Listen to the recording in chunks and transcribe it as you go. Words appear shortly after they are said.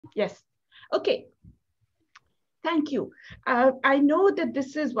Yes. Okay. Thank you. I know that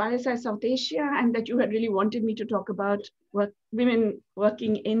this is YSI South Asia and that you had really wanted me to talk about women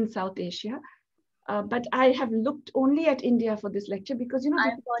working in South Asia. But I have looked only at India for this lecture because, you know, I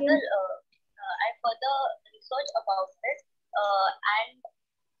further research about this and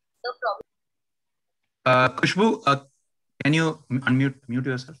the problem. Khushbu, can you mute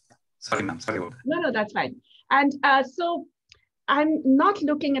yourself? Sorry, ma'am. Sorry about that. No, that's fine. And so I'm not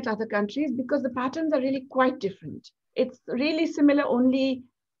looking at other countries because the patterns are really quite different. It's really similar only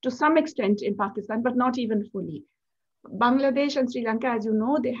to some extent in Pakistan, but not even fully. Bangladesh and Sri Lanka, as you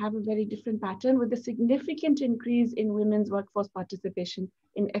know, they have a very different pattern with a significant increase in women's workforce participation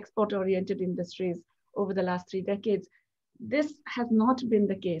in export-oriented industries over the last 3 decades. This has not been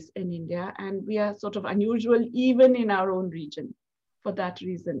the case in India, and we are sort of unusual even in our own region for that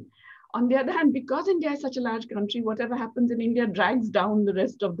reason. On the other hand, because India is such a large country, whatever happens in India drags down the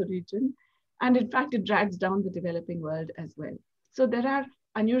rest of the region. And in fact, it drags down the developing world as well. So there are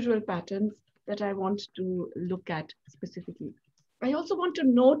unusual patterns that I want to look at specifically. I also want to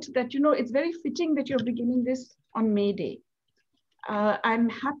note that, you know, it's very fitting that you're beginning this on May Day. I'm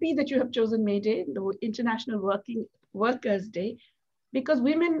happy that you have chosen May Day, the International Workers' Day, because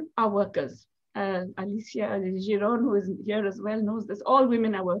women are workers. Alicia Giron, who is here as well, knows this. All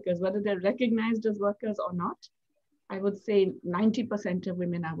women are workers, whether they're recognized as workers or not. I would say 90% of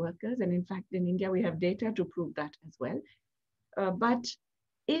women are workers. And in fact, in India, we have data to prove that as well. But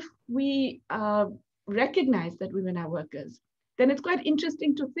if we recognize that women are workers, then it's quite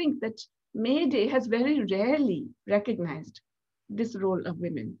interesting to think that May Day has very rarely recognized this role of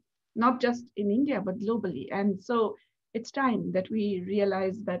women, not just in India, but globally. And so it's time that we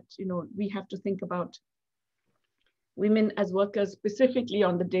realize that, you know, we have to think about women as workers specifically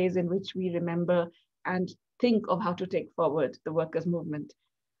on the days in which we remember and think of how to take forward the workers' movement.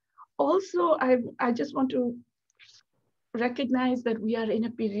 Also, I just want to recognize that we are in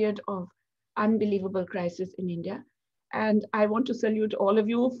a period of unbelievable crisis in India. And I want to salute all of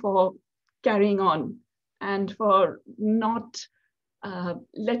you for carrying on and for not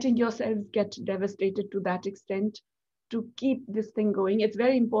letting yourselves get devastated to that extent, to keep this thing going. It's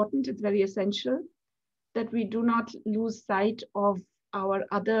very important, it's very essential that we do not lose sight of our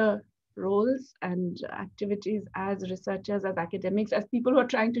other roles and activities as researchers, as academics, as people who are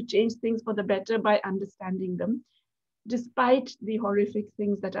trying to change things for the better by understanding them, despite the horrific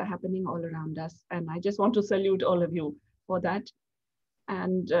things that are happening all around us. And I just want to salute all of you for that.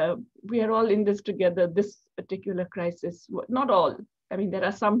 And we are all in this together, this particular crisis. Not all. I mean, there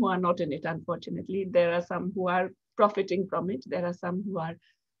are some who are not in it, unfortunately. There are some who are profiting from it. There are some who are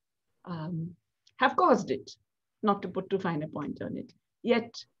have caused it, not to put too fine a point on it.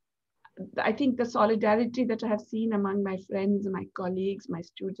 Yet, I think the solidarity that I have seen among my friends, my colleagues, my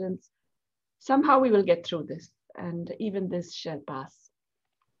students, somehow we will get through this, and even this shall pass.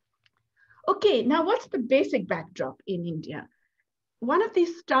 Okay, now what's the basic backdrop in India? One of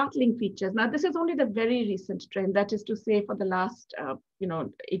these startling features, now this is only the very recent trend, that is to say for the last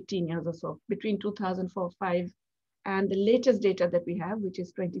 18 years or so, between 2004-05 and the latest data that we have, which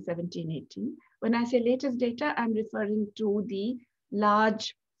is 2017-18. When I say latest data, I'm referring to the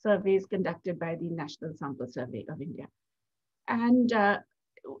large surveys conducted by the National Sample Survey of India. And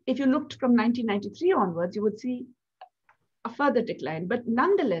if you looked from 1993 onwards, you would see a further decline. But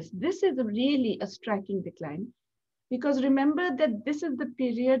nonetheless, this is really a striking decline, because remember that this is the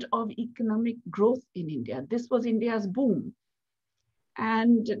period of economic growth in India. This was India's boom.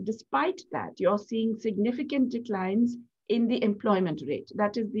 And despite that, you're seeing significant declines in the employment rate.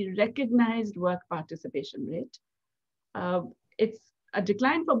 That is the recognized work participation rate. It's a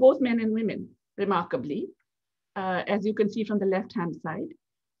decline for both men and women, remarkably, as you can see from the left-hand side.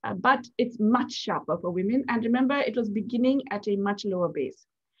 But it's much sharper for women. And remember, it was beginning at a much lower base.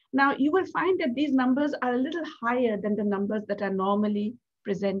 Now, you will find that these numbers are a little higher than the numbers that are normally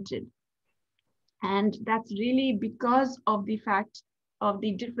presented. And that's really because of the fact of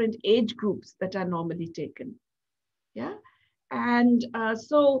the different age groups that are normally taken. Yeah. And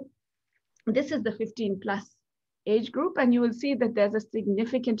so this is the 15 plus age group, and you will see that there's a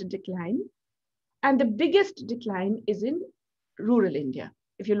significant decline. And the biggest decline is in rural India.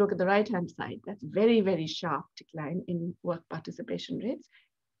 If you look at the right-hand side, that's very, very sharp decline in work participation rates.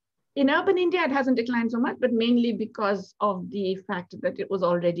 In urban India, it hasn't declined so much, but mainly because of the fact that it was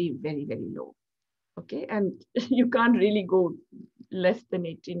already very, very low. Okay, and you can't really go less than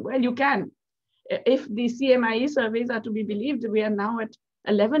 18. Well, you can. If the CMIE surveys are to be believed, we are now at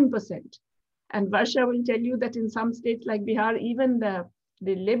 11%. And Varsha will tell you that in some states like Bihar, even the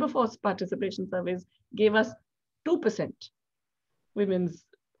labor force participation surveys gave us 2% women's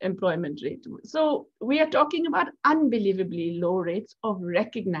employment rate. So we are talking about unbelievably low rates of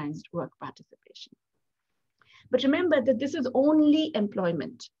recognized work participation. But remember that this is only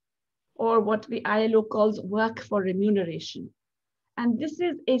employment, or what the ILO calls work for remuneration. And this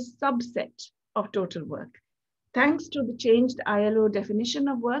is a subset of total work. Thanks to the changed ILO definition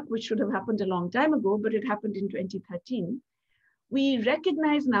of work, which should have happened a long time ago, but it happened in 2013, we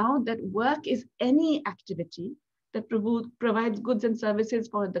recognize now that work is any activity that provides goods and services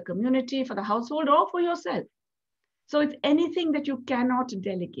for the community, for the household, or for yourself. So it's anything that you cannot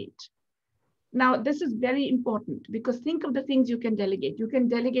delegate. Now, this is very important because think of the things you can delegate. You can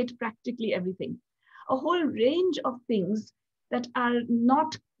delegate practically everything. A whole range of things that are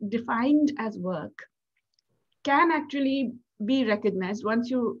not defined as work can actually be recognized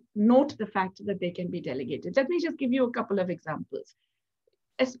once you note the fact that they can be delegated. Let me just give you a couple of examples.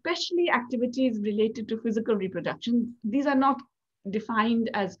 Especially activities related to physical reproduction, these are not defined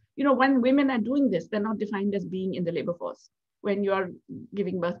as, when women are doing this, they're not defined as being in the labor force. When you're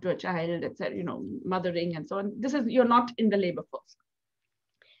giving birth to a child, etc., mothering and so on, you're not in the labor force.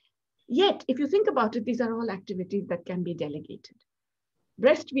 Yet, if you think about it, these are all activities that can be delegated.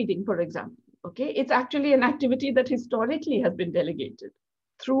 Breastfeeding, for example, okay, it's actually an activity that historically has been delegated.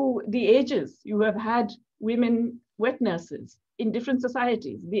 Through the ages, you have had women wet nurses in different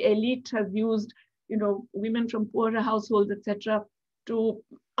societies. The elite has used, women from poorer households, etc., to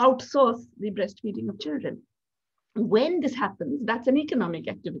outsource the breastfeeding of children. When this happens, that's an economic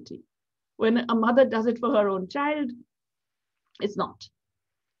activity. When a mother does it for her own child, it's not,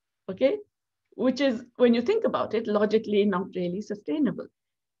 okay? Which is, when you think about it, logically not really sustainable.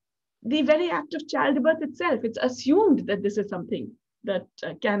 The very act of childbirth itself, it's assumed that this is something that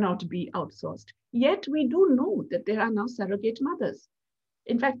cannot be outsourced. Yet we do know that there are now surrogate mothers.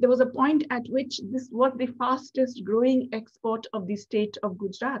 In fact, there was a point at which this was the fastest growing export of the state of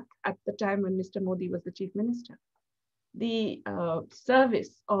Gujarat at the time when Mr. Modi was the chief minister. The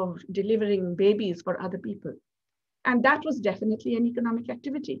service of delivering babies for other people. And that was definitely an economic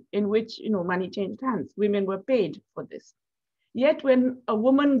activity in which, money changed hands. Women were paid for this. Yet when a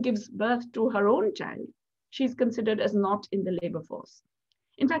woman gives birth to her own child, she's considered as not in the labor force.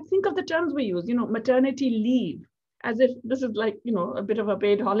 In fact, think of the terms we use, maternity leave, as if this is like, a bit of a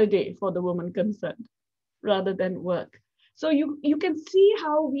paid holiday for the woman concerned rather than work. So you can see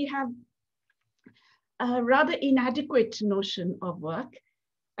how we have a rather inadequate notion of work.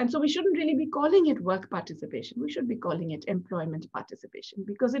 And so we shouldn't really be calling it work participation. We should be calling it employment participation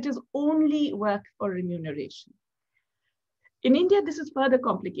because it is only work for remuneration. In India, this is further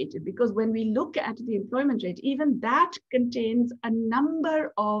complicated because when we look at the employment rate, even that contains a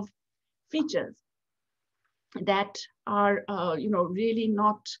number of features that are, really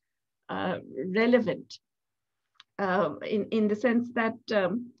not relevant in the sense that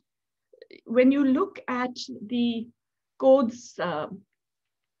when you look at the codes, the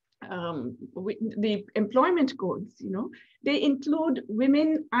employment codes, they include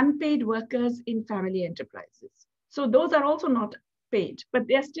women unpaid workers in family enterprises. So those are also not paid, but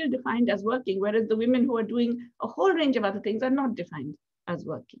they're still defined as working, whereas the women who are doing a whole range of other things are not defined as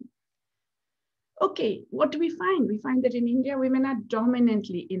working. Okay, what do we find? We find that in India, women are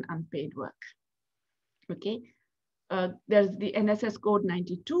dominantly in unpaid work. Okay, there's the NSS Code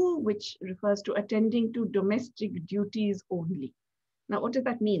 92, which refers to attending to domestic duties only. Now, what does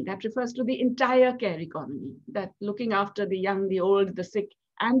that mean? That refers to the entire care economy, that looking after the young, the old, the sick,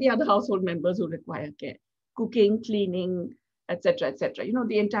 and the other household members who require care, cooking, cleaning, etc.,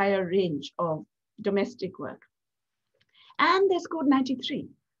 the entire range of domestic work. And there's Code 93,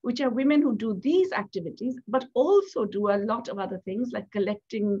 which are women who do these activities, but also do a lot of other things like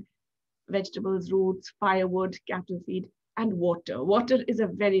collecting vegetables, roots, firewood, cattle feed, and water. Water is a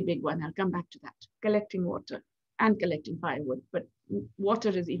very big one. I'll come back to that. Collecting water and collecting firewood, but water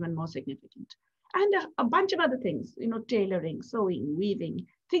is even more significant. And a bunch of other things, tailoring, sewing, weaving,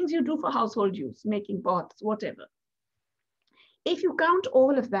 things you do for household use, making pots, whatever. If you count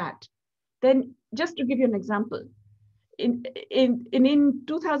all of that, then just to give you an example, in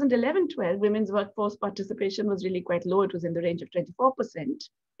 2011-12, women's workforce participation was really quite low. It was in the range of 24%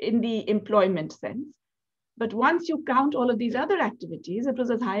 in the employment sense. But once you count all of these other activities, it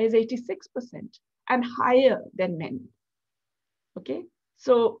was as high as 86% and higher than men. Okay,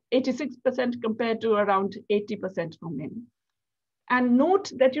 so 86% compared to around 80% for men. And note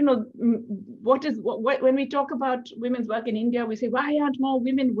that, when we talk about women's work in India, we say, why aren't more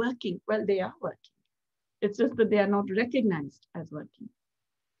women working? Well, they are working. It's just that they are not recognized as working.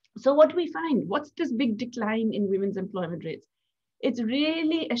 So what do we find? What's this big decline in women's employment rates? It's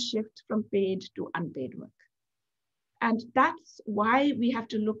really a shift from paid to unpaid work. And that's why we have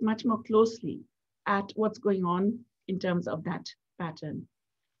to look much more closely at what's going on in terms of that pattern.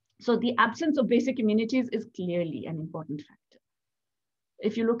 So the absence of basic amenities is clearly an important factor.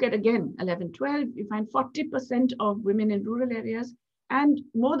 If you look at, again, 11-12, you find 40% of women in rural areas and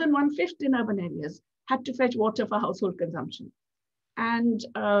more than 1/5 in urban areas had to fetch water for household consumption. And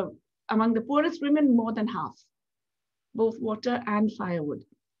among the poorest women, more than half, both water and firewood.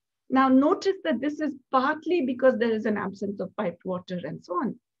 Now notice that this is partly because there is an absence of piped water and so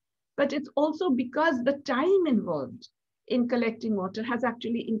on, but it's also because the time involved in collecting water has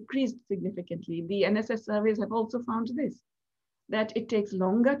actually increased significantly. The NSS surveys have also found this, that it takes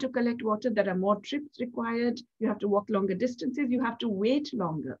longer to collect water. There are more trips required. You have to walk longer distances. You have to wait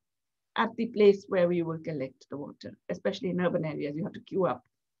longer at the place where you will collect the water, especially in urban areas. You have to queue up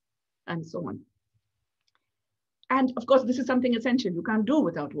and so on. And of course, this is something essential. You can't do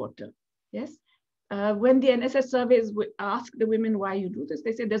without water, yes? When the NSS surveys ask the women why you do this,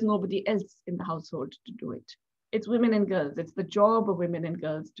 they say there's nobody else in the household to do it. It's women and girls. It's the job of women and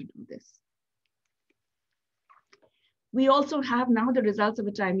girls to do this. We also have now the results of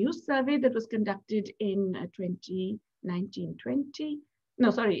a time use survey that was conducted in 18-19,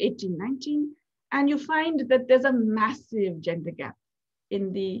 and you find that there's a massive gender gap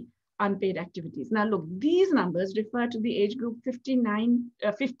in the unpaid activities. Now look, these numbers refer to the age group 15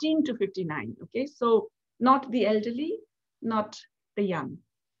 to 59, okay? So not the elderly, not the young.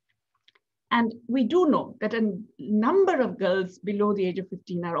 And we do know that a number of girls below the age of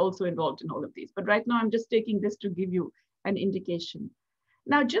 15 are also involved in all of these. But right now, I'm just taking this to give you an indication.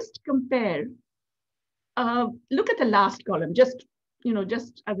 Now, just compare, look at the last column, just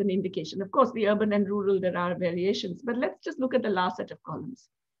as an indication. Of course, the urban and rural, there are variations, but let's just look at the last set of columns.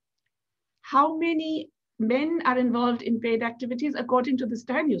 How many men are involved in paid activities according to this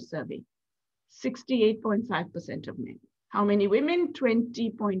time use survey? 68.5% of men. How many women?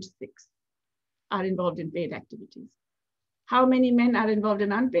 20.6%. are involved in paid activities. How many men are involved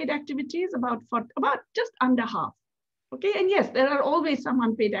in unpaid activities? About just under half. Okay, and yes, there are always some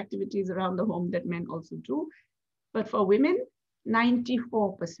unpaid activities around the home that men also do. But for women,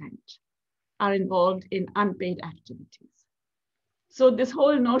 94% are involved in unpaid activities. So this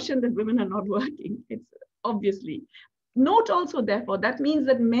whole notion that women are not working, it's obviously. Note also, therefore, that means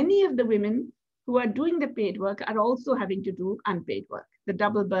that many of the women who are doing the paid work are also having to do unpaid work. The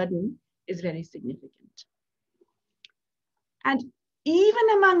double burden is very significant. And even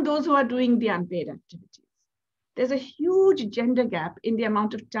among those who are doing the unpaid activities, there's a huge gender gap in the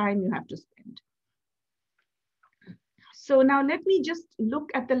amount of time you have to spend. So now let me just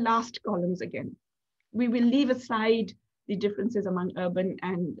look at the last columns again. We will leave aside the differences among urban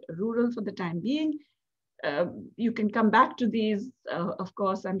and rural for the time being. You can come back to these, of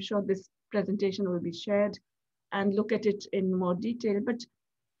course. I'm sure this presentation will be shared and look at it in more detail, but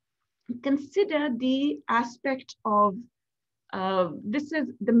consider the aspect of, this is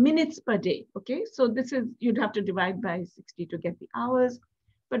the minutes per day, okay? So this is, you'd have to divide by 60 to get the hours.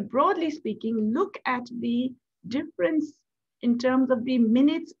 But broadly speaking, look at the difference in terms of the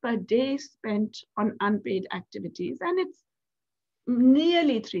minutes per day spent on unpaid activities. And it's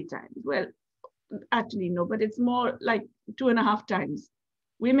nearly 3 times. Well, actually no, but it's more like 2.5 times.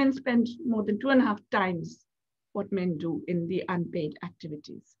 Women spend more than 2.5 times what men do in the unpaid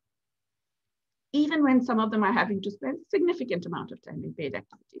activities, even when some of them are having to spend a significant amount of time in paid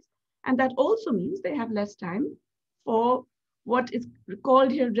activities. And that also means they have less time for what is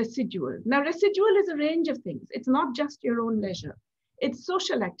called here residual. Now, residual is a range of things. It's not just your own leisure. It's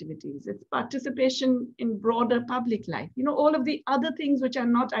social activities. It's participation in broader public life. You know, all of the other things which are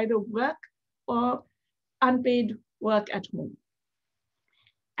not either work or unpaid work at home.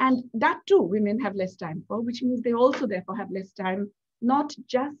 And that too, women have less time for, which means they also therefore have less time, not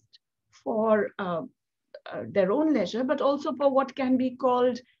just for their own leisure, but also for what can be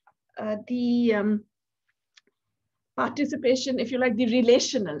called the participation, if you like, the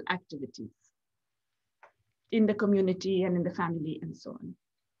relational activities in the community and in the family and so on.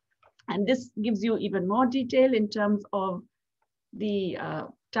 And this gives you even more detail in terms of the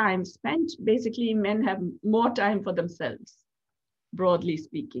time spent. Basically, men have more time for themselves, broadly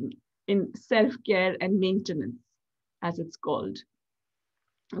speaking, in self-care and maintenance, as it's called.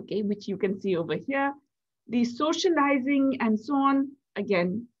 Okay, which you can see over here. The socializing and so on,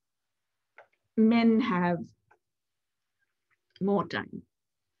 again, men have more time.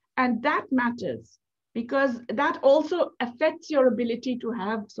 And that matters because that also affects your ability to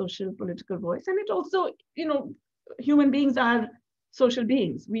have social political voice. And it also, you know, human beings are social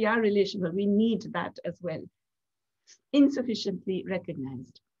beings. We are relational. We need that as well. Insufficiently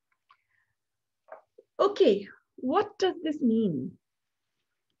recognized. Okay, what does this mean?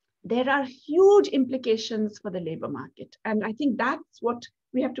 There are huge implications for the labor market. And I think that's what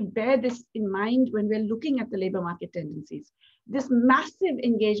we have to bear this in mind when we're looking at the labor market tendencies. This massive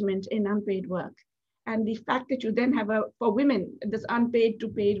engagement in unpaid work and the fact that you then have for women, this unpaid to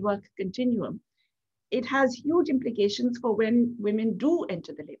paid work continuum, it has huge implications for when women do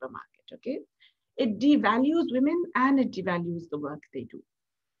enter the labor market, okay? It devalues women and it devalues the work they do,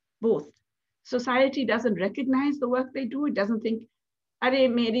 both. Society doesn't recognize the work they do. It doesn't think,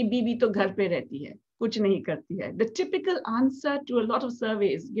 "Arey, meri bibi to ghar pe rehti hai, kuch nahi karti hai." The typical answer to a lot of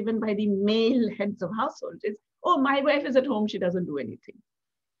surveys given by the male heads of households is, "Oh, my wife is at home, she doesn't do anything."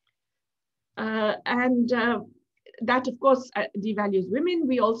 That, of course, devalues women.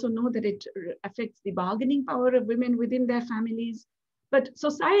 We also know that it affects the bargaining power of women within their families. But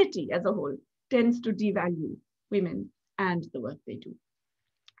society as a whole tends to devalue women and the work they do.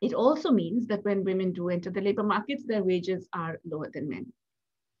 It also means that when women do enter the labor markets, their wages are lower than men.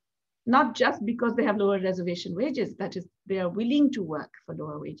 Not just because they have lower reservation wages, that is, they are willing to work for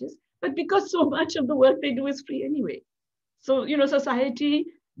lower wages, but because so much of the work they do is free anyway. So, society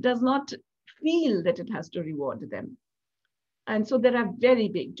does not feel that it has to reward them. And so there are very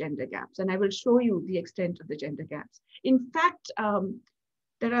big gender gaps, and I will show you the extent of the gender gaps. In fact,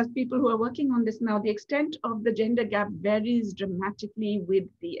 there are people who are working on this now. The extent of the gender gap varies dramatically with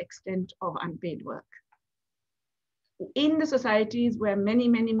the extent of unpaid work. In the societies where many,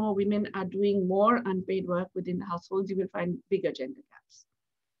 many more women are doing more unpaid work within the households, you will find bigger gender gaps.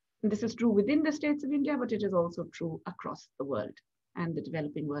 And this is true within the states of India, but it is also true across the world and the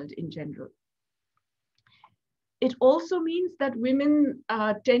developing world in general. It also means that women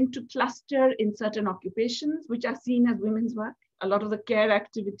tend to cluster in certain occupations, which are seen as women's work, a lot of the care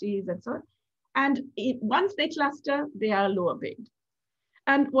activities and so on. And once they cluster, they are lower paid.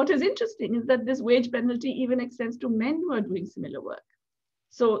 And what is interesting is that this wage penalty even extends to men who are doing similar work.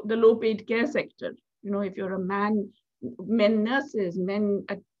 So the low paid care sector, if you're a man, men nurses, men,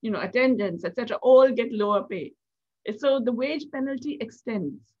 attendants, etc., all get lower pay. So the wage penalty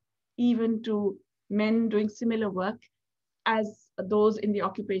extends even to men doing similar work as those in the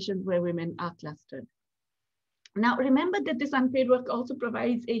occupations where women are clustered. Now, remember that this unpaid work also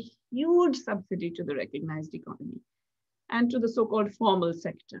provides a huge subsidy to the recognized economy and to the so-called formal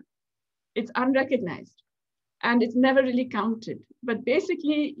sector. It's unrecognized and it's never really counted. But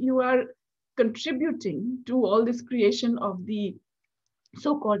basically, you are contributing to all this creation of the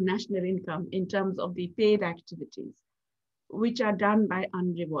so-called national income in terms of the paid activities, which are done by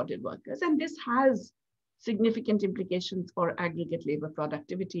unrewarded workers. And this has significant implications for aggregate labor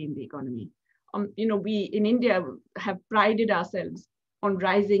productivity in the economy. We in India have prided ourselves on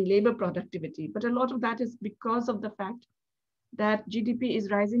rising labor productivity, but a lot of that is because of the fact that GDP is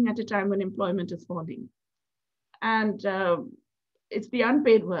rising at a time when employment is falling. And it's the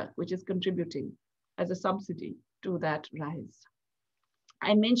unpaid work which is contributing as a subsidy to that rise.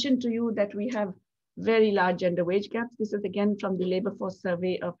 I mentioned to you that we have very large gender wage gaps. This is again from the Labor Force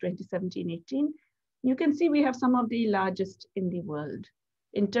Survey of 2017-18. You can see we have some of the largest in the world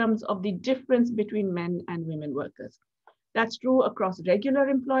in terms of the difference between men and women workers. That's true across regular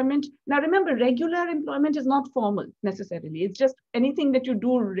employment. Now remember, regular employment is not formal necessarily. It's just anything that you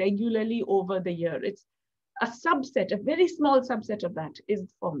do regularly over the year. It's a subset, a very small subset of that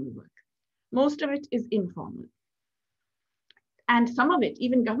is formal work. Most of it is informal. And some of it,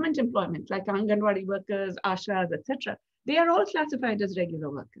 even government employment, like Anganwadi workers, Ashas, etc., they are all classified as regular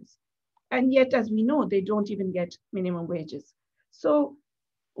workers. And yet, as we know, they don't even get minimum wages. So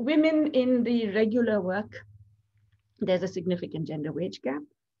women in the regular work, there's a significant gender wage gap.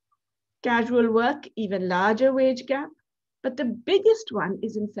 Casual work, even larger wage gap. But the biggest one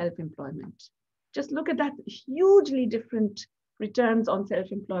is in self-employment. Just look at that, hugely different returns on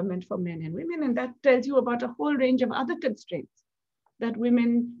self-employment for men and women. And that tells you about a whole range of other constraints that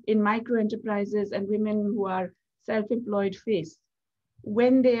women in micro enterprises and women who are self-employed face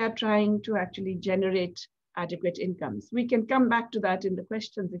when they are trying to actually generate adequate incomes. We can come back to that in the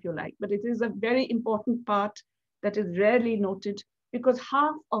questions if you like, but it is a very important part that is rarely noted because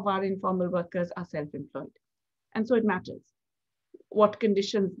half of our informal workers are self-employed. And so it matters what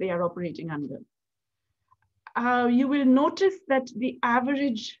conditions they are operating under. You will notice that the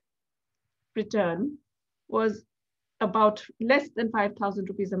average return was about less than 5,000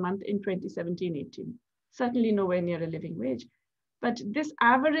 rupees a month in 2017-18. Certainly nowhere near a living wage. But this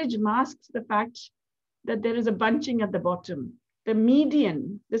average masks the fact that there is a bunching at the bottom. The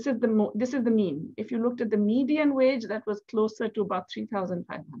median, this is the mean. If you looked at the median wage, that was closer to about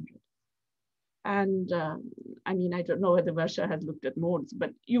 3,500. And I mean, I don't know whether Varsha has looked at modes,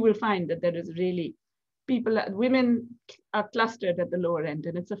 but you will find that there is really women are clustered at the lower end,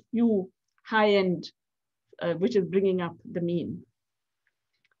 and it's a few high end, which is bringing up the mean.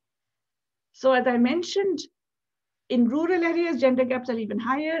 So as I mentioned, in rural areas, gender gaps are even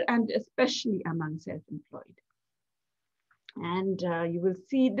higher, and especially among self-employed. And you will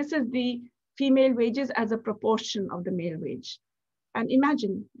see, this is the female wages as a proportion of the male wage. And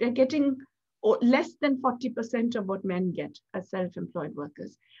imagine, they're getting less than 40% of what men get as self-employed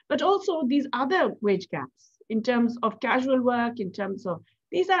workers. But also these other wage gaps in terms of casual work, in terms of,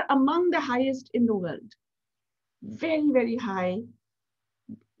 these are among the highest in the world. Very, very high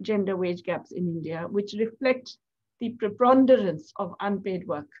gender wage gaps in India, which reflect the preponderance of unpaid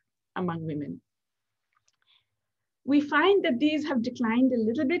work among women. We find that these have declined a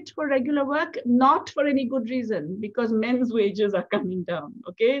little bit for regular work, not for any good reason, because men's wages are coming down,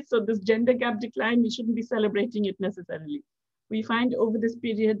 okay? So this gender gap decline, we shouldn't be celebrating it necessarily. We find over this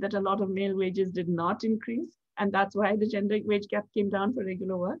period that a lot of male wages did not increase, and that's why the gender wage gap came down for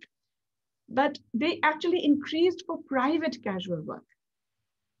regular work. But they actually increased for private casual work.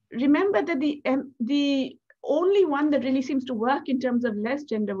 Remember that the only one that really seems to work in terms of less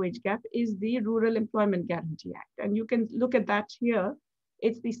gender wage gap is the Rural Employment Guarantee Act. And you can look at that here.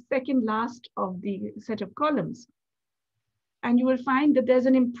 It's the second last of the set of columns. And you will find that there's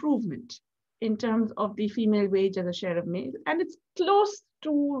an improvement in terms of the female wage as a share of male. And it's close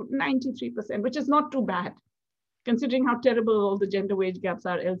to 93%, which is not too bad, considering how terrible all the gender wage gaps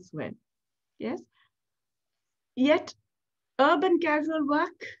are elsewhere. Yes. Yet urban casual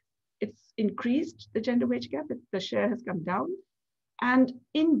work, it's increased the gender wage gap, the share has come down. And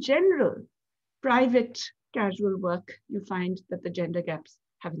in general, private casual work, you find that the gender gaps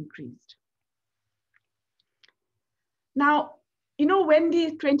have increased. Now, you know, when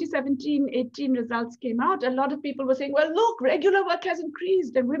the 2017-18 results came out, a lot of people were saying, well, look, regular work has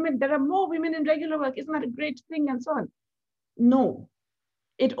increased and there are more women in regular work. Isn't that a great thing and so on? No,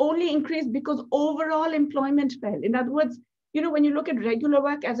 it only increased because overall employment fell. In other words, you know, when you look at regular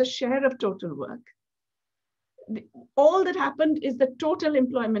work as a share of total work, all that happened is the total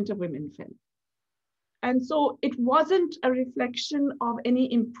employment of women fell. And so it wasn't a reflection of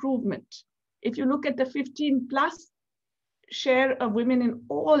any improvement. If you look at the 15+ share of women in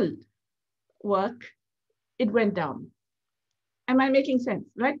all work, it went down. Am I making sense,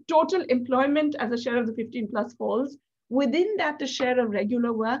 right? Total employment as a share of the 15+ falls. Within that, the share of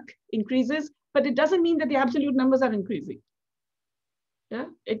regular work increases, but it doesn't mean that the absolute numbers are increasing. Yeah?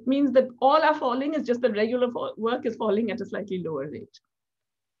 It means that all are falling, it's just that regular work is falling at a slightly lower rate.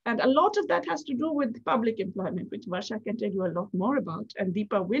 And a lot of that has to do with public employment, which Varsha can tell you a lot more about, and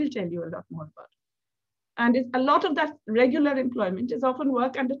Deepa will tell you a lot more about. And a lot of that regular employment is often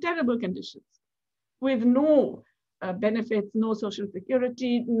work under terrible conditions, with no benefits, no social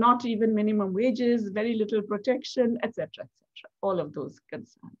security, not even minimum wages, very little protection, etc., all of those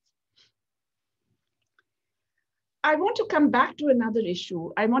concerns. I want to come back to another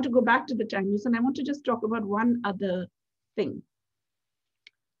issue. I want to go back to the time use, and I want to just talk about one other thing.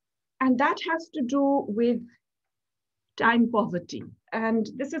 And that has to do with time poverty. And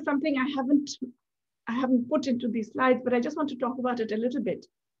this is something I haven't put into these slides, but I just want to talk about it a little bit,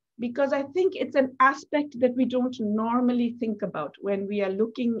 because I think it's an aspect that we don't normally think about when we are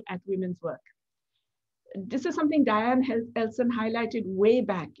looking at women's work. This is something Diane Elson highlighted way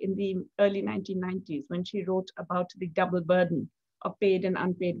back in the early 1990s when she wrote about the double burden of paid and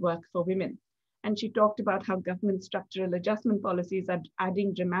unpaid work for women. And she talked about how government structural adjustment policies are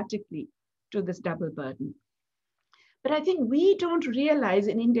adding dramatically to this double burden. But I think we don't realize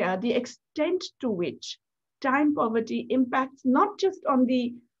in India the extent to which time poverty impacts not just on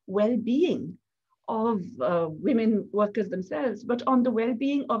the well-being of women workers themselves, but on the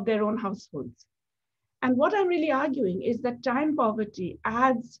well-being of their own households. And what I'm really arguing is that time poverty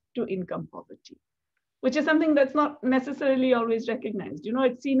adds to income poverty, which is something that's not necessarily always recognized. You know,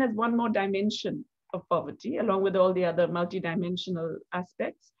 it's seen as one more dimension of poverty, along with all the other multidimensional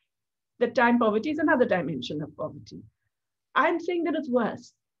aspects. That time poverty is another dimension of poverty. I'm saying that it's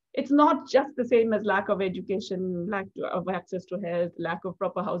worse. It's not just the same as lack of education, lack of access to health, lack of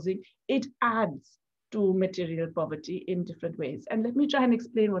proper housing. It adds to material poverty in different ways. And let me try and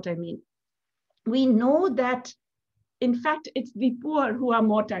explain what I mean. We know that, in fact, it's the poor who are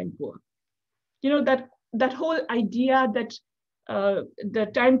more time poor. You know, that whole idea that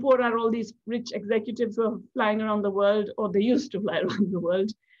the time poor are all these rich executives who are flying around the world, or they used to fly around the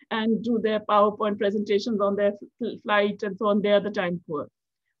world and do their PowerPoint presentations on their flight and so on, they're the time poor.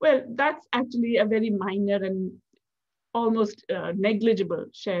 Well, that's actually a very minor and almost negligible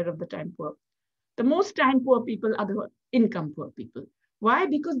share of the time poor. The most time poor people are the income poor people, Why?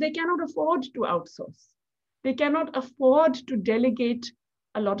 Because they cannot afford to outsource. They cannot afford to delegate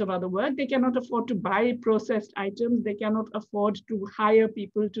a lot of other work. They cannot afford to buy processed items. They cannot afford to hire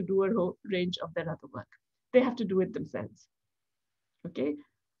people to do a whole range of their other work. They have to do it themselves. Okay.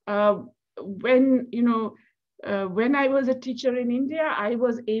 When I was a teacher in India, I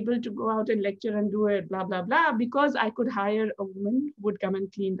was able to go out and lecture and do it, blah, blah, blah, because I could hire a woman who would come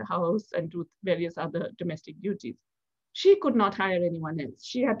and clean the house and do various other domestic duties. She could not hire anyone else.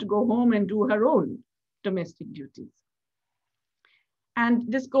 She had to go home and do her own domestic duties. And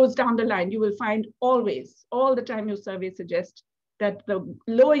this goes down the line. You will find always, all the time your surveys suggest that the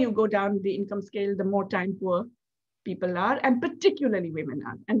lower you go down the income scale, the more time poor people are, and particularly women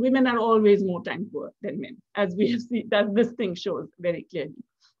are. And women are always more time poor than men, as we have seen, that this thing shows very clearly.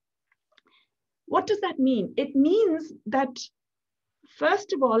 What does that mean? It means that,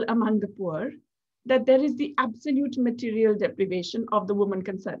 first of all, among the poor, that there is the absolute material deprivation of the woman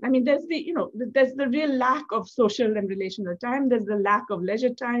concerned. I mean, there's the real lack of social and relational time. There's the lack of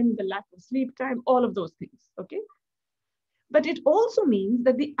leisure time, the lack of sleep time, all of those things, okay? But it also means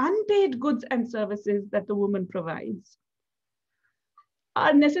that the unpaid goods and services that the woman provides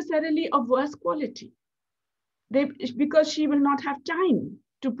are necessarily of worse quality. Because she will not have time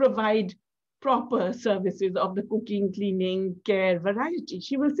to provide proper services of the cooking, cleaning, care, variety.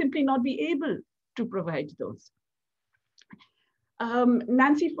 She will simply not be able to provide those.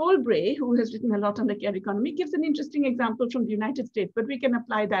 Nancy Folbray, who has written a lot on the care economy, gives an interesting example from the United States, but we can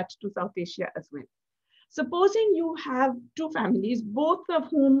apply that to South Asia as well. Supposing you have two families, both of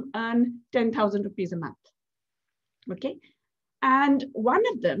whom earn 10,000 rupees a month, okay? And one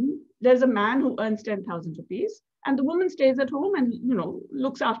of them, there's a man who earns 10,000 rupees, and the woman stays at home and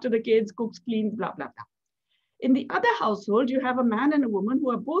looks after the kids, cooks, cleans, blah, blah, blah. In the other household, you have a man and a woman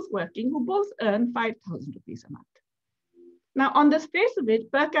who are both working, who both earn 5,000 rupees a month. Now, on the face of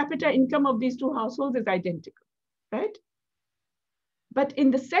it, per capita income of these two households is identical, right? But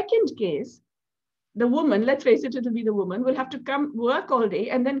in the second case, the woman, let's face it, it'll be the woman, will have to come work all day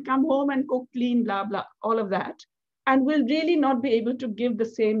and then come home and cook, clean, blah, blah, all of that, and will really not be able to give the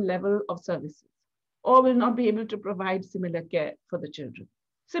same level of services, or will not be able to provide similar care for the children.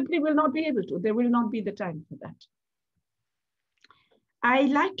 Simply will not be able to. There will not be the time for that. I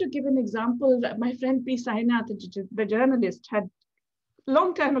like to give an example that my friend P. Sainath, the journalist, had a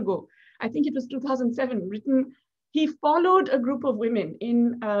long time ago, I think it was 2007, written. He followed a group of women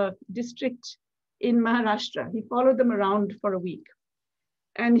in a district in Maharashtra. He followed them around for a week.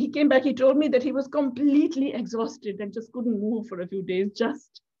 And he came back, he told me that he was completely exhausted and just couldn't move for a few days,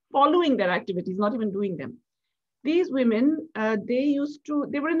 just following their activities, not even doing them. These women, they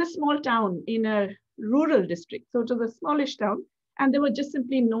were in a small town in a rural district. So it was a smallish town, and there were just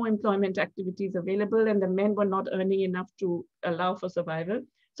simply no employment activities available, and the men were not earning enough to allow for survival.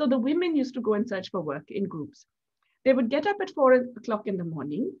 So the women used to go and search for work in groups. They would get up at 4 o'clock in the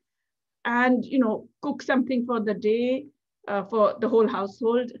morning and cook something for the day, for the whole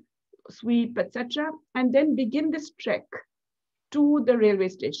household, sweep, etc., and then begin this trek to the railway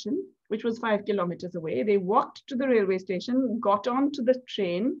station, which was 5 kilometers away. They walked to the railway station, got onto the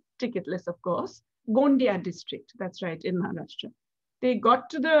train, ticketless, of course, Gondia district, that's right, in Maharashtra. They got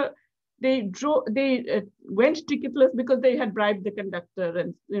to they went ticketless because they had bribed the conductor,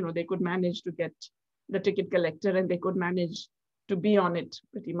 and they could manage to get the ticket collector, and they could manage to be on it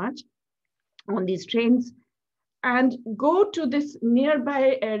pretty much on these trains, and go to this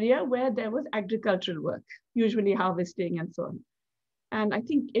nearby area where there was agricultural work, usually harvesting and so on. And I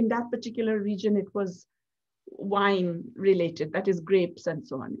think in that particular region, it was wine related, that is grapes and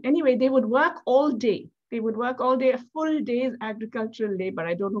so on. Anyway, they would work all day. They would work all day, a full day's agricultural labor.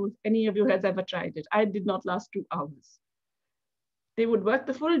 I don't know if any of you has ever tried it. I did not last 2 hours. They would work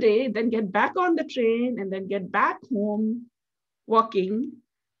the full day, then get back on the train, and then get back home walking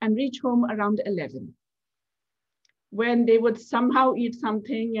and reach home around 11, when they would somehow eat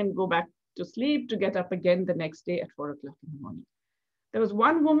something and go back to sleep to get up again the next day at 4 o'clock in the morning. There was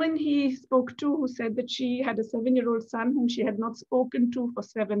one woman he spoke to who said that she had a 7-year-old son whom she had not spoken to for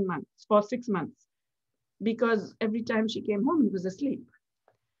 6 months, because every time she came home, he was asleep.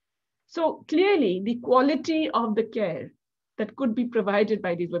 So clearly, the quality of the care that could be provided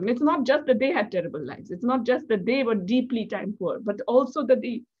by these women, it's not just that they had terrible lives. It's not just that they were deeply time poor, but also that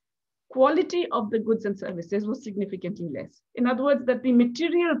the quality of the goods and services was significantly less. In other words, that the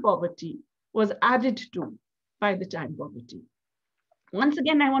material poverty was added to by the time poverty. Once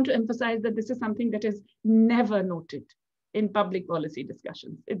again, I want to emphasize that this is something that is never noted in public policy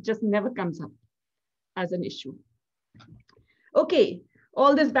discussions. It just never comes up as an issue. Okay,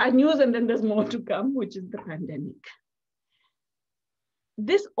 all this bad news, and then there's more to come, which is the pandemic.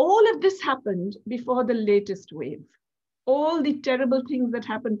 all of this happened before the latest wave. All the terrible things that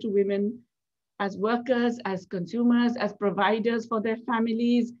happened to women as workers, as consumers, as providers for their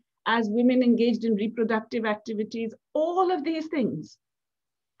families, as women engaged in reproductive activities, all of these things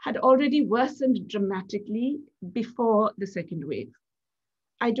had already worsened dramatically before the second wave.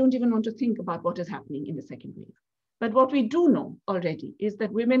 I don't even want to think about what is happening in the second wave. But what we do know already is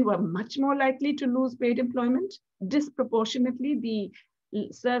that women were much more likely to lose paid employment. Disproportionately,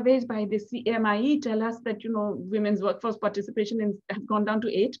 the surveys by the CMIE tell us that women's workforce participation has gone down to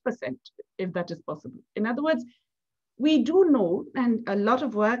 8%, if that is possible. In other words, we do know, and a lot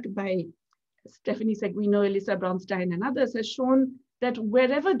of work by Stephanie Seguino, Elisa Braunstein, and others has shown that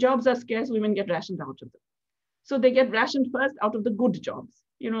wherever jobs are scarce, women get rationed out of them. So they get rationed first out of the good jobs,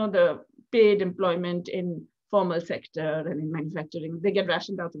 the paid employment in formal sector and in manufacturing, they get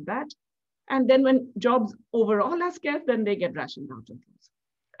rationed out of that. And then when jobs overall are scarce, then they get rationed out of those.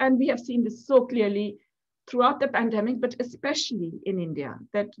 And we have seen this so clearly throughout the pandemic, but especially in India,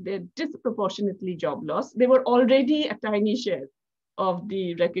 that they're disproportionately job loss. They were already a tiny share of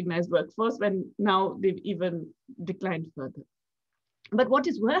the recognized workforce, when now they've even declined further. But what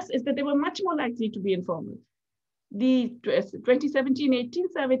is worse is that they were much more likely to be informal. The 2017-18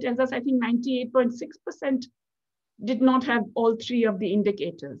 survey tells us, I think 98.6% did not have all three of the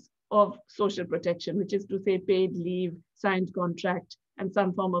indicators of social protection, which is to say paid leave, signed contract, and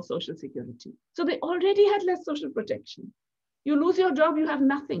some form of social security. So they already had less social protection. You lose your job, you have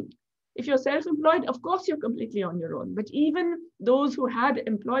nothing. If you're self-employed, of course, you're completely on your own. But even those who had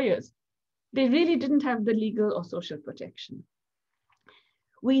employers, they really didn't have the legal or social protection.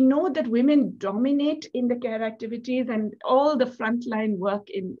 We know that women dominate in the care activities and all the frontline work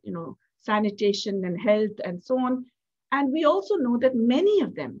in sanitation and health and so on. And we also know that many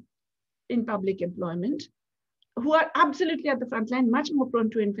of them in public employment, who are absolutely at the front line, much more prone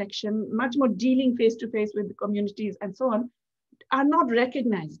to infection, much more dealing face-to-face with the communities and so on, are not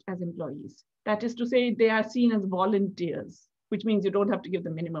recognized as employees. That is to say, they are seen as volunteers, which means you don't have to give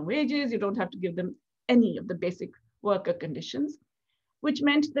them minimum wages, you don't have to give them any of the basic worker conditions, which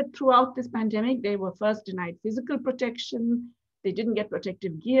meant that throughout this pandemic, they were first denied physical protection, they didn't get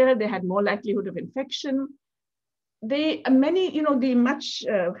protective gear, they had more likelihood of infection. The much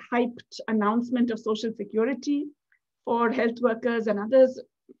hyped announcement of social security for health workers and others,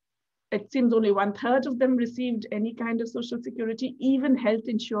 it seems only 1/3 of them received any kind of social security, even health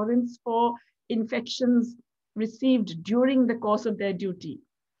insurance for infections received during the course of their duty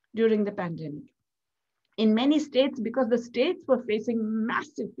during the pandemic. In many states, because the states were facing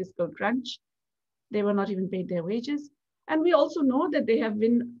massive fiscal crunch, they were not even paid their wages. And we also know that they have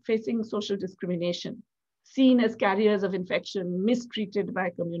been facing social discrimination, seen as carriers of infection, mistreated by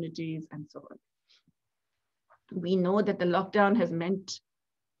communities, and so on. We know that the lockdown has meant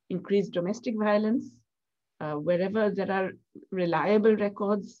increased domestic violence. Wherever there are reliable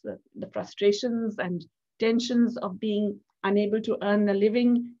records, the frustrations and tensions of being unable to earn a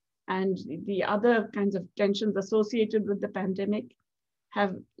living and the other kinds of tensions associated with the pandemic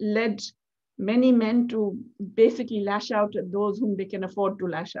have led many men to basically lash out at those whom they can afford to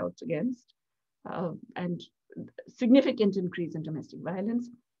lash out against, and significant increase in domestic violence.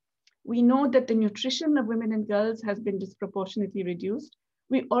 We know that the nutrition of women and girls has been disproportionately reduced.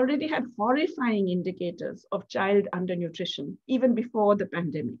 We already had horrifying indicators of child undernutrition even before the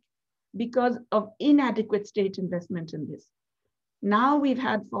pandemic because of inadequate state investment in this. Now we've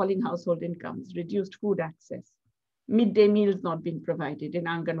had falling household incomes, reduced food access, midday meals not being provided in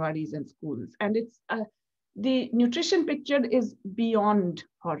Anganwadis and schools. And the nutrition picture is beyond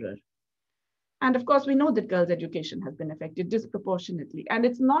horror. And of course, we know that girls' education has been affected disproportionately. And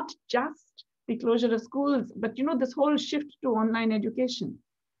it's not just the closure of schools, but this whole shift to online education.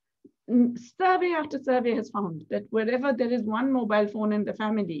 Survey after survey has found that wherever there is one mobile phone in the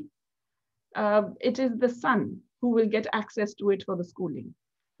family, it is the son who will get access to it for the schooling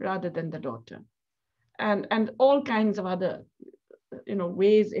rather than the daughter. And all kinds of other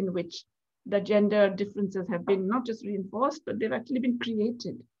ways in which the gender differences have been not just reinforced, but they've actually been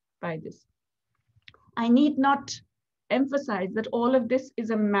created by this. I need not emphasize that all of this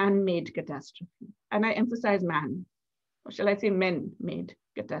is a man-made catastrophe. And I emphasize man, or shall I say men-made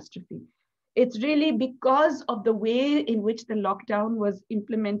catastrophe. It's really because of the way in which the lockdown was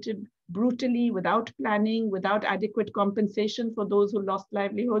implemented brutally, without planning, without adequate compensation for those who lost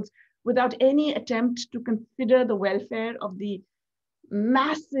livelihoods, without any attempt to consider the welfare of the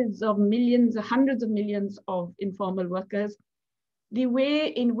masses of millions, hundreds of millions of informal workers, the way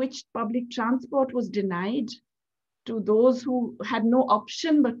in which public transport was denied to those who had no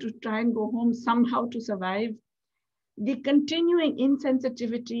option but to try and go home somehow to survive, the continuing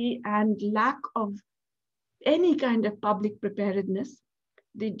insensitivity and lack of any kind of public preparedness,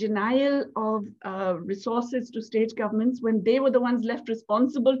 the denial of resources to state governments when they were the ones left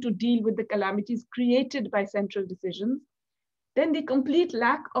responsible to deal with the calamities created by central decisions, then the complete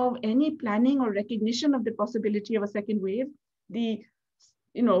lack of any planning or recognition of the possibility of a second wave, the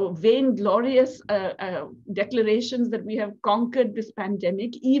vainglorious declarations that we have conquered this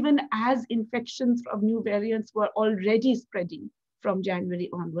pandemic, even as infections of new variants were already spreading from January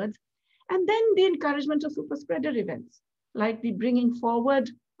onwards. And then the encouragement of super spreader events, like the bringing forward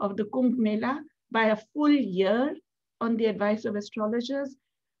of the Kumbh Mela by a full year on the advice of astrologers,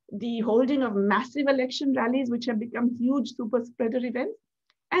 the holding of massive election rallies, which have become huge super spreader events,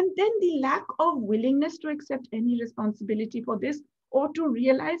 and then the lack of willingness to accept any responsibility for this, or to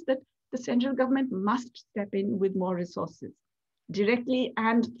realize that the central government must step in with more resources, directly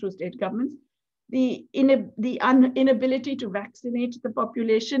and through state governments. The inability to vaccinate the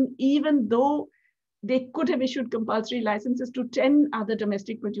population, even though they could have issued compulsory licenses to 10 other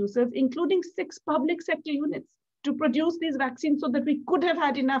domestic producers, including 6 public sector units, to produce these vaccines so that we could have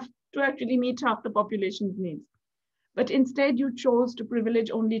had enough to actually meet half the population's needs. But instead, you chose to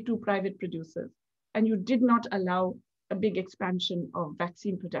privilege only 2 private producers, and you did not allow a big expansion of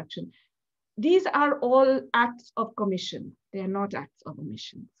vaccine production. These are all acts of commission. They are not acts of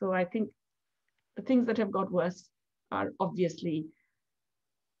omission. So I think the things that have got worse are obviously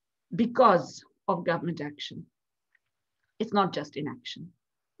because of government action. It's not just inaction.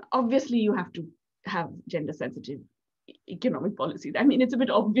 Obviously, you have to have gender sensitive economic policies. I mean, it's a bit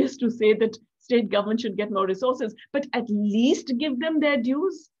obvious to say that state government should get more resources, but at least give them their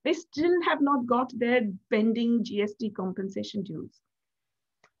dues. They still have not got their pending GST compensation dues.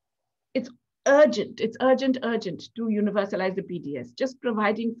 It's urgent to universalize the PDS. Just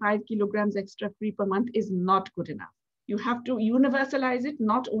providing 5 kilograms extra free per month is not good enough. You have to universalize it,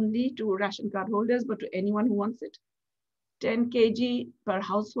 not only to ration card holders, but to anyone who wants it. 10 kg per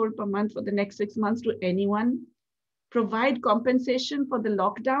household per month for the next 6 months to anyone. Provide compensation for the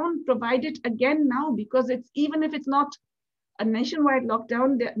lockdown, provide it again now, because even if it's not a nationwide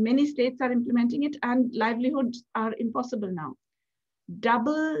lockdown, many states are implementing it and livelihoods are impossible now.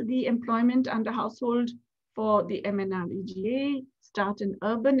 Double the employment under household for the MNREGA, start an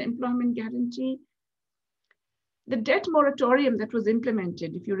urban employment guarantee. The debt moratorium that was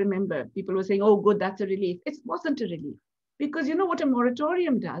implemented, if you remember, people were saying, oh, good, that's a relief. It wasn't a relief, because you know what a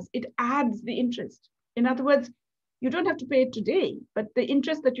moratorium does? It adds the interest. In other words, you don't have to pay it today, but the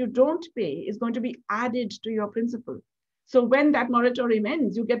interest that you don't pay is going to be added to your principal. So when that moratorium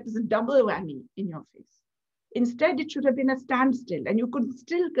ends, you get this double whammy in your face. Instead, it should have been a standstill, and you could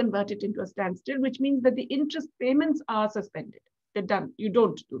still convert it into a standstill, which means that the interest payments are suspended. They're done. You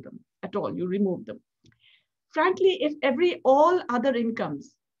don't do them at all. You remove them. Frankly, if all other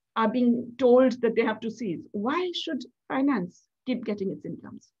incomes are being told that they have to cease, why should finance keep getting its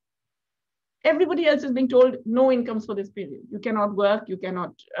incomes? Everybody else is being told no incomes for this period. You cannot work, you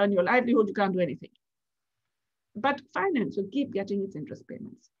cannot earn your livelihood, you can't do anything. But finance will keep getting its interest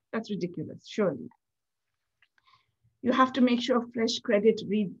payments. That's ridiculous, surely. You have to make sure fresh credit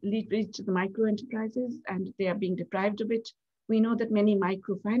reaches the micro enterprises, and they are being deprived of it. We know that many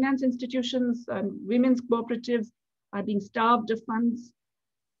microfinance institutions and women's cooperatives are being starved of funds.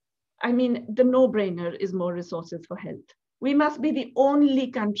 I mean, the no-brainer is more resources for health. We must be the only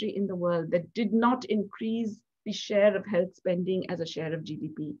country in the world that did not increase the share of health spending as a share of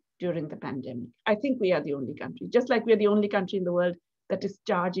GDP during the pandemic. I think we are the only country, just like we're the only country in the world that is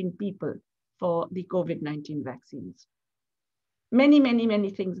charging people for the COVID-19 vaccines. Many, many,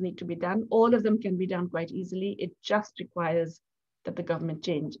 many things need to be done. All of them can be done quite easily. It just requires that the government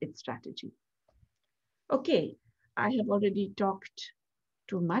change its strategy. Okay, I have already talked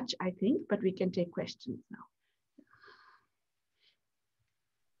too much, I think, but we can take questions now.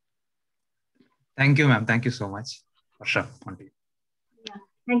 Thank you, ma'am. Thank you so much. Varsha, on to you. Yeah.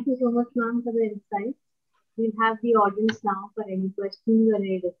 Thank you so much, ma'am, for the insight. We'll have the audience now for any questions or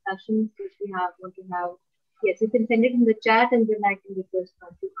any discussions which we want to have. Yes, you can send it in the chat and then I can request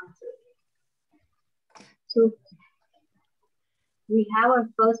one to answer. So we have our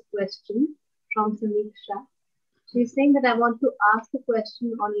first question from Samiksha. She's saying that I want to ask a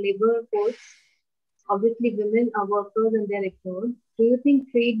question on labor codes. Obviously, women are workers and they're ignored. Do you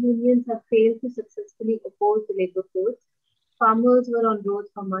think trade unions have failed to successfully oppose the labor codes? Farmers were on roads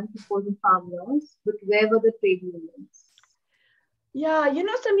for months opposing farm laws, but where were the trade unions? Yeah, you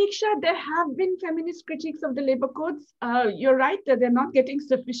know, Samiksha, there have been feminist critiques of the labor codes. You're right that they're not getting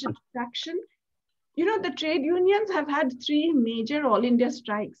sufficient traction. You know, the trade unions have had 3 major all India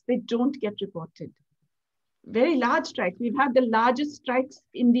strikes. They don't get reported. very large strikes. We've had the largest strikes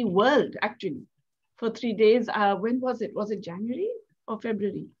in the world, actually, for 3 days. When was it? Was it January or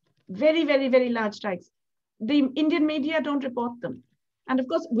February? Very, very, very large strikes. The Indian media don't report them. And of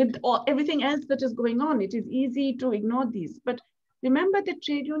course, with everything else that is going on, it is easy to ignore these. But remember that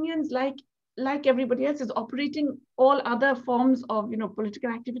trade unions, like everybody else, is operating all other forms of political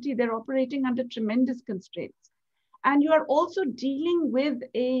activity. They're operating under tremendous constraints. And you are also dealing with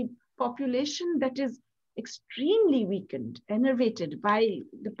a population that is extremely weakened, enervated by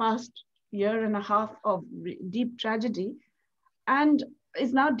the past year and a half of deep tragedy, and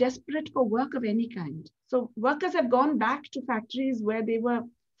is now desperate for work of any kind. So workers have gone back to factories where they were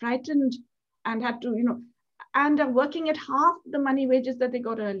frightened and had to, and are working at half the money wages that they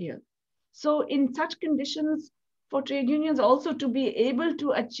got earlier. So in such conditions, for trade unions also to be able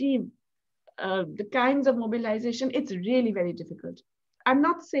to achieve the kinds of mobilization, it's really very difficult. I'm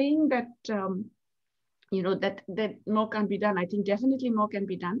not saying that, that more can be done. I think definitely more can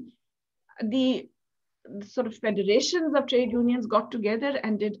be done. The sort of federations of trade unions got together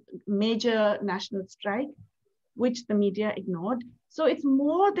and did major national strike, which the media ignored. So it's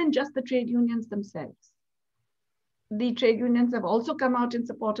more than just the trade unions themselves. The trade unions have also come out in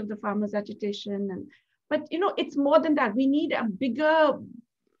support of the farmers' agitation. But it's more than that. We need a bigger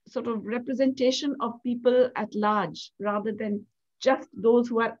sort of representation of people at large, rather than just those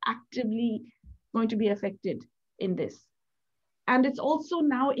who are actively going to be affected in this. And it's also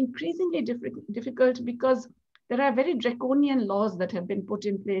now increasingly difficult because there are very draconian laws that have been put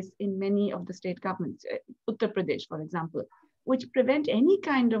in place in many of the state governments, Uttar Pradesh, for example, which prevent any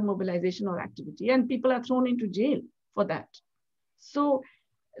kind of mobilization or activity, and people are thrown into jail for that. So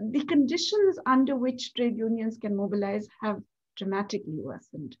the conditions under which trade unions can mobilize have dramatically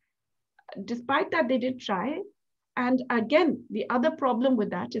worsened. Despite that, they did try. And again, the other problem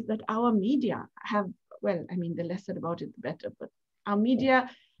with that is that our media have, well, I mean, the less said about it, the better, but our media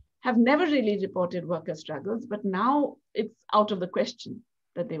have never really reported worker struggles, but now it's out of the question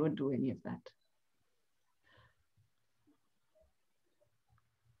that they would do any of that.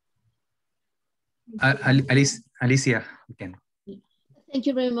 Alicia, again. Thank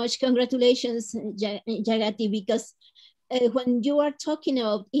you very much. Congratulations, Jayati, because when you are talking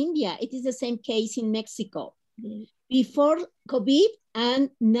about India, it is the same case in Mexico. Before COVID and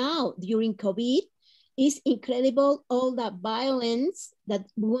now during COVID, it's incredible all the violence that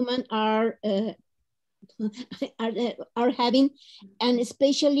women are having, and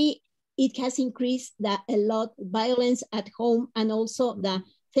especially it has increased a lot violence at home and also the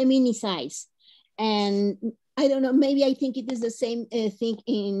feminicides. And I don't know, maybe I think it is the same thing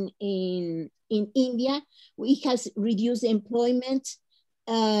in India. It has reduced employment.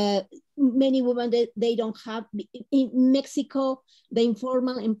 Many women, they don't have, in Mexico, the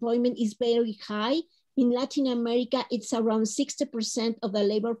informal employment is very high. In Latin America, it's around 60% of the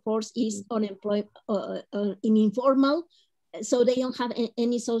labor force is unemployed, in informal, so they don't have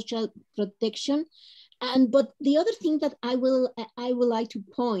any social protection. But the other thing that I would like to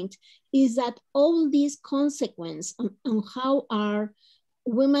point is that all these consequences on how are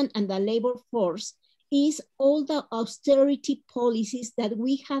women and the labor force is all the austerity policies that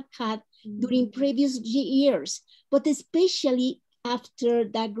we have had during previous years, but especially after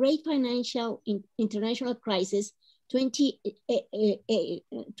the great financial international crisis,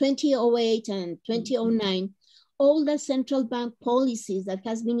 2008 and 2009, all the central bank policies that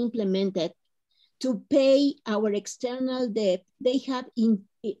has been implemented to pay our external debt, they have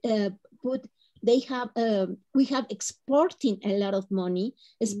we have exporting a lot of money,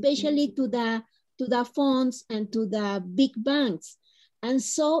 especially to the funds and to the big banks. And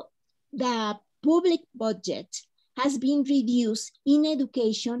so the public budget has been reduced in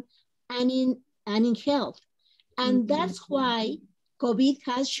education and in health. And that's why COVID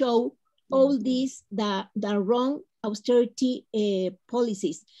has shown all these, the wrong austerity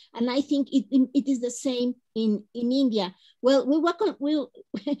policies. And I think it is the same in India. Well,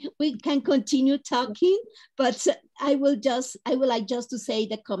 we can continue talking, but I would like just to say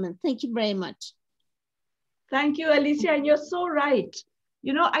the comment. Thank you very much. Thank you, Alicia, and you're so right.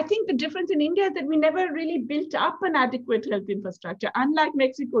 I think the difference in India is that we never really built up an adequate health infrastructure. Unlike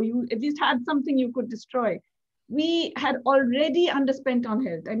Mexico, you at least had something you could destroy. We had already underspent on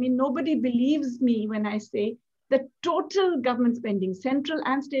health. I mean, nobody believes me when I say the total government spending, central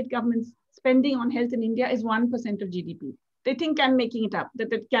and state governments spending on health in India is 1% of GDP. They think I'm making it up,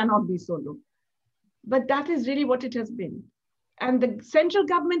 that it cannot be so low. But that is really what it has been. And the central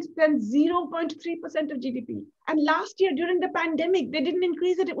government spends 0.3% of GDP. And last year during the pandemic, they didn't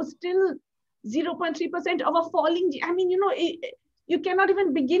increase it. It was still 0.3% of a falling. I mean, you cannot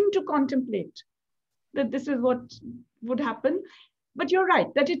even begin to contemplate that this is what would happen. But you're right,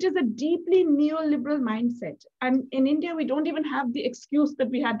 that it is a deeply neoliberal mindset. And in India, we don't even have the excuse that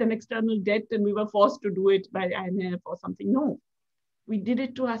we had an external debt and we were forced to do it by INET or something. No, we did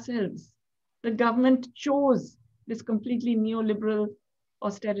it to ourselves. The government chose this completely neoliberal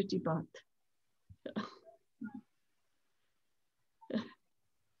austerity path.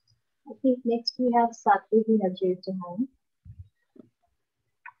 I think next we have Satvik, who has raised a hand.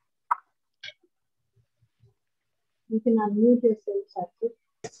 You can unmute yourself,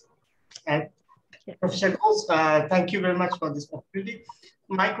 Satvik. Professor Ghosh, thank you very much for this opportunity.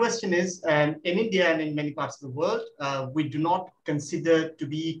 My question is, in India and in many parts of the world, we do not consider to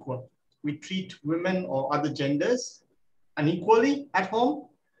be equal. We treat women or other genders unequally at home.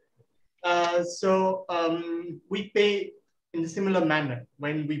 So we pay in a similar manner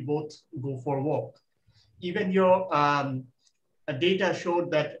when we both go for a walk. Even your data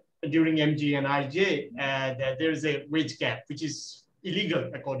showed that during MG and IJ, that there is a wage gap, which is illegal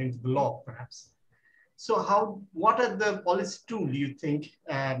according to the law, perhaps. So what are the policy tools you think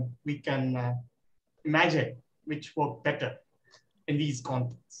we can imagine which work better in these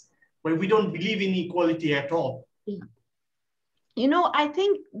contexts, where we don't believe in equality at all? You know, I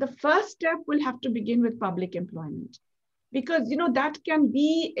think the first step will have to begin with public employment, because, you know, that can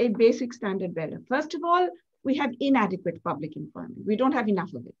be a basic standard bearer. First of all, we have inadequate public employment. We don't have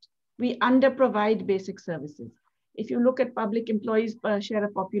enough of it. We underprovide basic services. If you look at public employees per share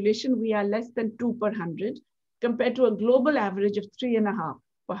of population, we are less than 2 per 100 compared to a global average of 3.5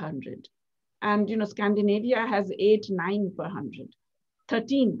 per 100. And, you know, Scandinavia has 8, 9 per 100,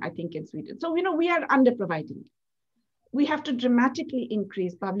 13, I think, in Sweden. So, you know, we are underproviding. We have to dramatically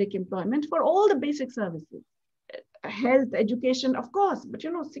increase public employment for all the basic services. Health, education, of course, but,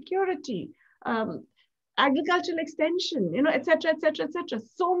 you know, security, agricultural extension, you know, et cetera, et cetera, et cetera.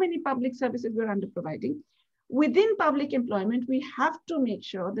 So many public services we're underproviding. Within public employment, we have to make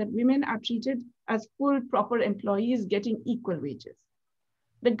sure that women are treated as full, proper employees getting equal wages.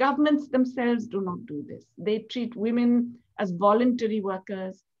 The governments themselves do not do this. They treat women as voluntary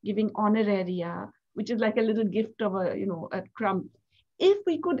workers, giving honoraria, which is like a little gift of a, you know, a crumb. If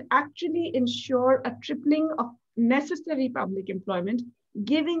we could actually ensure a tripling of necessary public employment,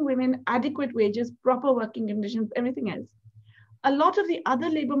 giving women adequate wages, proper working conditions, everything else, a lot of the other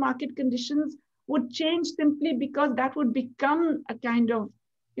labor market conditions would change simply because that would become a kind of,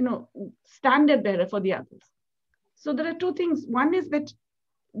 you know, standard bearer for the others. So there are two things. One is that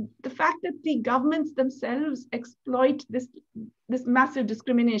the fact that the governments themselves exploit this massive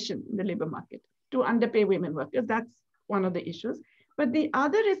discrimination in the labor market to underpay women workers. That's one of the issues. But the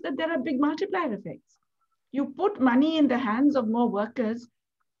other is that there are big multiplier effects. You put money in the hands of more workers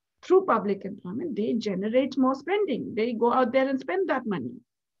through public employment, they generate more spending. They go out there and spend that money.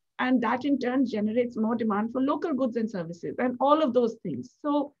 And that in turn generates more demand for local goods and services and all of those things.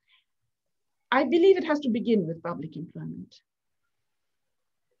 So I believe it has to begin with public employment.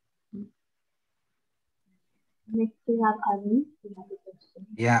 Next we have Arun.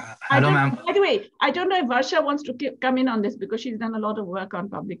 Yeah, hello ma'am. By the way, I don't know if Varsha wants to come in on this because she's done a lot of work on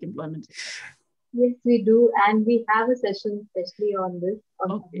public employment. Yes, we do. And we have a session especially on this,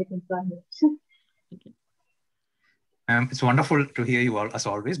 on public employment. Okay. It's wonderful to hear you all, as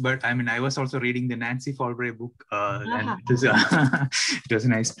always. But I mean, I was also reading the Nancy Folbray book, and it was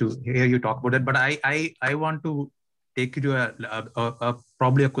nice to hear you talk about it. But I want to take you to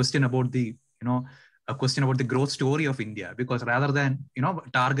probably a question about the, you know, a question about the growth story of India, because rather than, you know,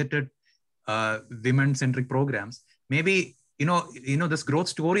 targeted women-centric programs, maybe, you know, this growth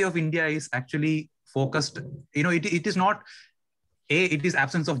story of India is actually focused, you know, it is not, A, it is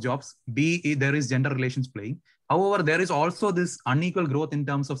absence of jobs, B, there is gender relations playing. However, there is also this unequal growth in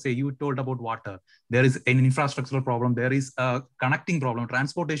terms of, say, you told about water. There is an infrastructural problem. There is a connecting problem,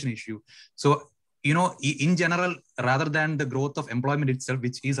 transportation issue. So, you know, in general, rather than the growth of employment itself,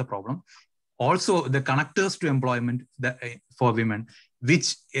 which is a problem, also the connectors to employment for women,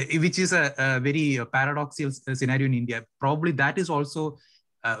 which is a very paradoxical scenario in India. Probably that is also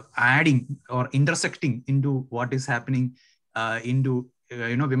adding or intersecting into what is happening into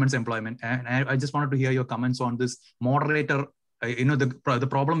you know, women's employment. And I just wanted to hear your comments on this moderator, you know, the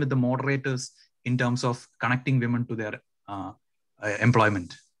problem with the moderators in terms of connecting women to their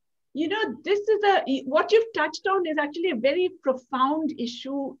employment. You know, this is what you've touched on is actually a very profound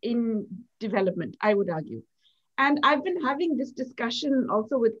issue in development, I would argue. And I've been having this discussion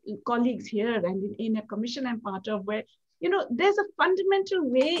also with colleagues here and in a commission I'm part of, where, you know, there's a fundamental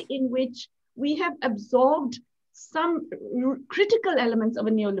way in which we have absorbed some critical elements of a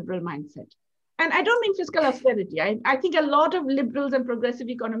neoliberal mindset. And I don't mean fiscal austerity. I think a lot of liberals and progressive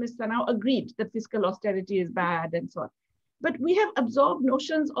economists are now agreed that fiscal austerity is bad and so on. But we have absorbed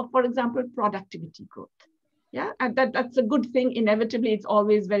notions of, for example, productivity growth. Yeah, and that's a good thing. Inevitably, it's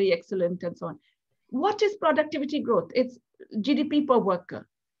always very excellent and so on. What is productivity growth? It's GDP per worker.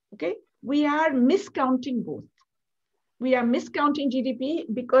 Okay, we are miscounting both. We are miscounting GDP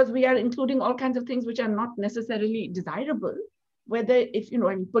because we are including all kinds of things which are not necessarily desirable. Whether if,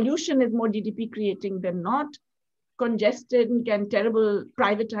 pollution is more GDP creating than not, congested and terrible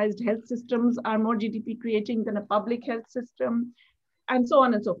privatized health systems are more GDP creating than a public health system, and so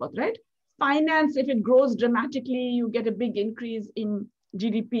on and so forth, right? Finance, if it grows dramatically, you get a big increase in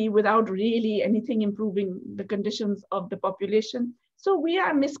GDP without really anything improving the conditions of the population. So we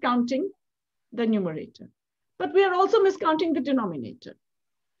are miscounting the numerator, but we are also miscounting the denominator.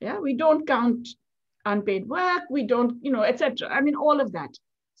 Yeah, we don't count unpaid work, we don't, etc. I mean, all of that.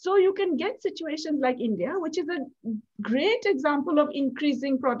 So you can get situations like India, which is a great example of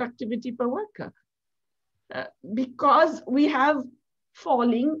increasing productivity per worker because we have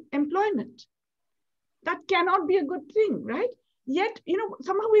falling employment. That cannot be a good thing, right? Yet,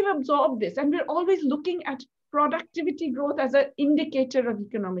 somehow we've absorbed this and we're always looking at productivity growth as an indicator of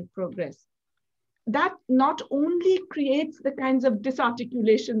economic progress. That not only creates the kinds of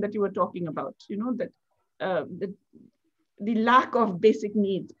disarticulation that you were talking about, that the lack of basic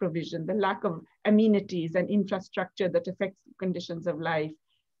needs provision, the lack of amenities and infrastructure that affects conditions of life,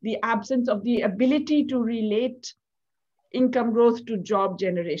 the absence of the ability to relate income growth to job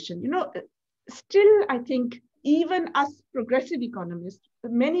generation. Still, I think even us progressive economists,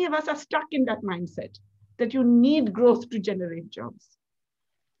 many of us are stuck in that mindset that you need growth to generate jobs.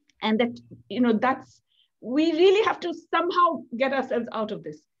 And that, we really have to somehow get ourselves out of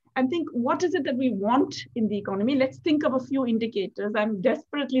this and think, what is it that we want in the economy? Let's think of a few indicators. I'm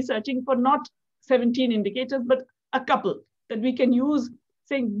desperately searching for not 17 indicators, but a couple that we can use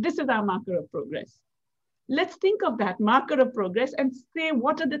saying, this is our marker of progress. Let's think of that marker of progress and say,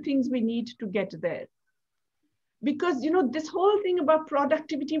 what are the things we need to get there? Because, this whole thing about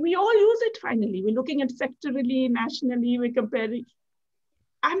productivity, we all use it finally. We're looking at sectorally, nationally, we're comparing.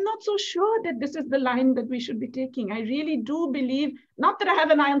 I'm not so sure that this is the line that we should be taking. I really do believe, not that I have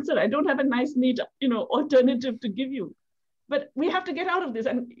an answer, I don't have a nice, neat, alternative to give you, but we have to get out of this.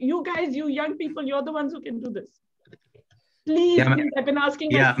 And you guys, you young people, you're the ones who can do this. Please, please, I've been asking.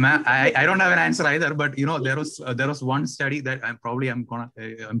 Yeah, I don't have an answer either, but there was one study that I'm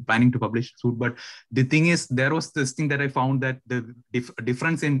planning to publish soon. But the thing is, there was this thing that I found that the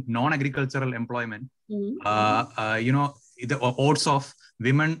difference in non-agricultural employment, the odds of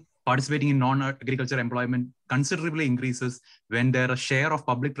women participating in non-agricultural employment considerably increases when their share of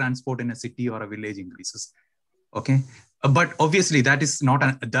public transport in a city or a village increases. Okay, but obviously that is not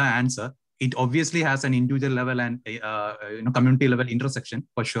the answer. It obviously has an individual level and community level intersection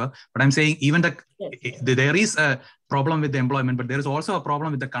for sure. But I'm saying even there is a problem with the employment, but there is also a problem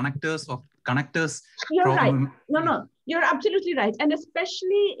with the connectors. You're right. No, you're absolutely right. And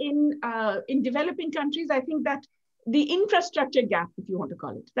especially in developing countries, I think that the infrastructure gap, if you want to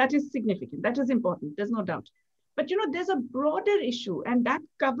call it, that is significant. That is important. There's no doubt. But there's a broader issue, and that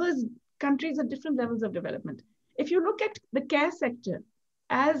covers countries at different levels of development. If you look at the care sector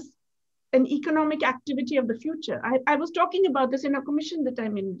as an economic activity of the future. I was talking about this in a commission that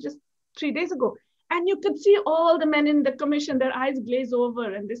I'm in just 3 days ago. And you could see all the men in the commission, their eyes glaze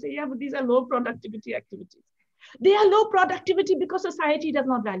over and they say, yeah, but these are low productivity activities. They are low productivity because society does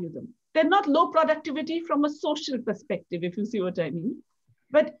not value them. They're not low productivity from a social perspective, if you see what I mean.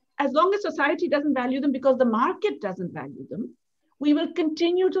 But as long as society doesn't value them because the market doesn't value them, we will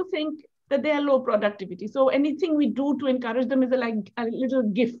continue to think that they are low productivity. So anything we do to encourage them is like a little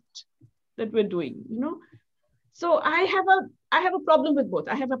gift that we're doing, So I have a problem with both.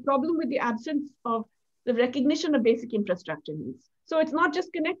 I have a problem with the absence of the recognition of basic infrastructure needs. So it's not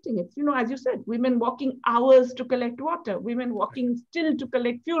just connecting. It's, as you said, women walking hours to collect water, women walking still to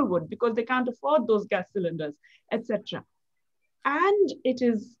collect fuel wood because they can't afford those gas cylinders, etc. And it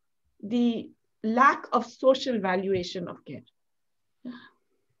is the lack of social valuation of care.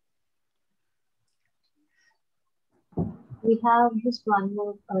 We have just one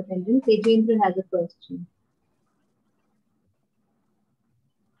more attendant. Tejendra has a question.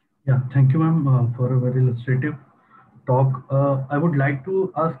 Yeah, thank you, ma'am, for a very illustrative talk. I would like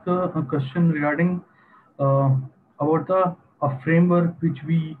to ask a question regarding about a framework which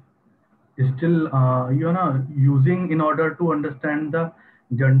we still using in order to understand the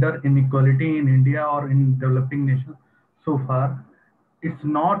gender inequality in India or in developing nations. So far, it's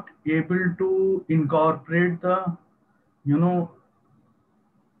not able to incorporate the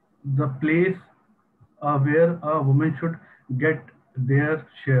the place where a woman should get their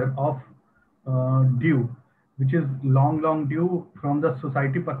share of due, which is long due from the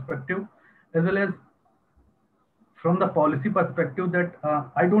society perspective, as well as from the policy perspective, that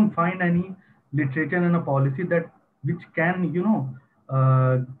I don't find any literature and a policy that which can,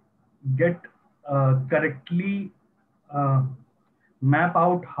 get correctly map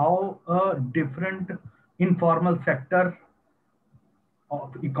out how a different informal sector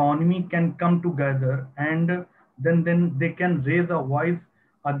of economy can come together, and then they can raise a voice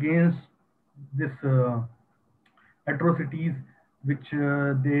against this atrocities which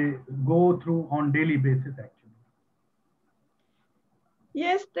they go through on daily basis actually.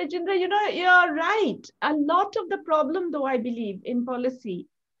 Yes, Tejindra, you're right. A lot of the problem, though, I believe, in policy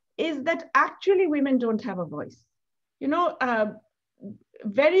is that actually women don't have a voice.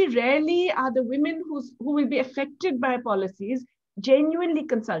 Very rarely are the women who will be affected by policies genuinely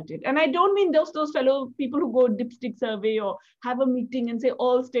consulted. And I don't mean those fellow people who go dipstick survey or have a meeting and say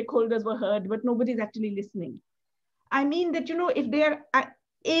all stakeholders were heard, but nobody's actually listening. I mean that, if they are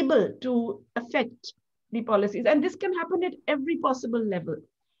able to affect the policies, and this can happen at every possible level.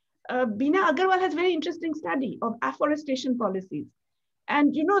 Beena Agarwal has a very interesting study of afforestation policies.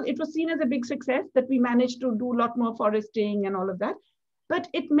 And, it was seen as a big success that we managed to do a lot more foresting and all of that. But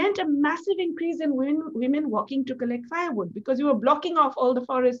it meant a massive increase in women walking to collect firewood because you were blocking off all the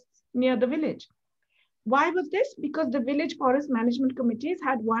forests near the village. Why was this? Because the village forest management committees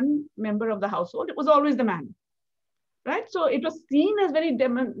had one member of the household. It was always the man, right? So it was seen as very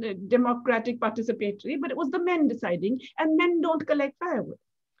democratic, participatory, but it was the men deciding, and men don't collect firewood.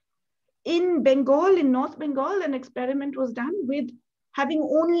 In Bengal, in North Bengal, an experiment was done with having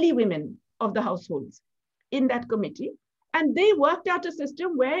only women of the households in that committee. And they worked out a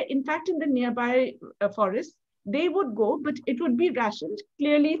system where, in fact, in the nearby forests, they would go, but it would be rationed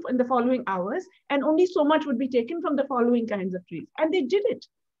clearly in the following hours, and only so much would be taken from the following kinds of trees. And they did it.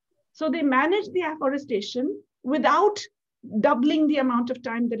 So they managed the afforestation without doubling the amount of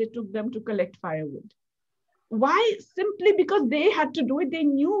time that it took them to collect firewood. Why? Simply because they had to do it. They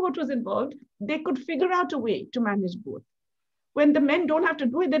knew what was involved. They could figure out a way to manage both. When the men don't have to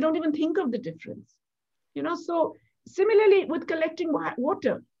do it, they don't even think of the difference. So similarly with collecting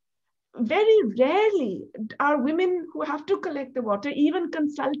water, very rarely are women who have to collect the water even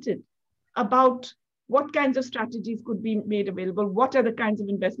consulted about what kinds of strategies could be made available, what are the kinds of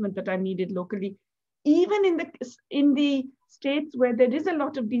investment that are needed locally. Even in the states where there is a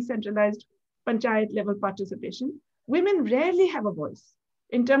lot of decentralized panchayat level participation, women rarely have a voice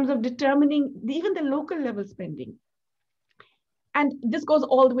in terms of determining even the local level spending. And this goes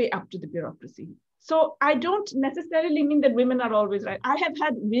all the way up to the bureaucracy. So I don't necessarily mean that women are always right. I have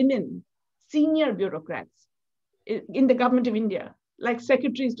had women, senior bureaucrats in the government of India, like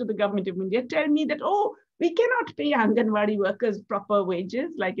secretaries to the government of India, tell me that, oh, we cannot pay Anganwadi workers proper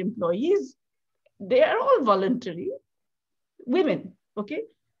wages like employees. They are all voluntary women, okay?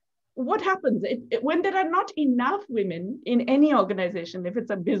 What happens when there are not enough women in any organization, if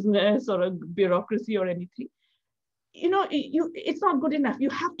it's a business or a bureaucracy or anything, it's not good enough. You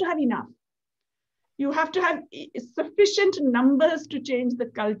have to have enough. You have to have sufficient numbers to change the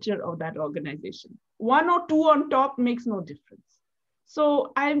culture of that organization. One or two on top makes no difference.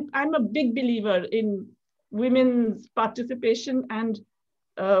 So I'm a big believer in women's participation and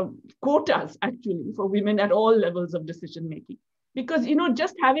quotas actually for women at all levels of decision making. Because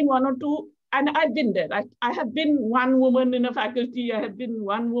just having one or two, and I've been there. I have been one woman in a faculty. I have been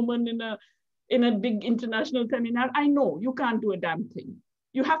one woman in a big international seminar. I know you can't do a damn thing.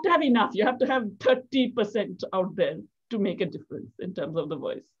 You have to have enough. You have to have 30% out there to make a difference in terms of the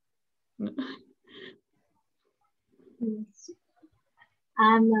voice. Yes.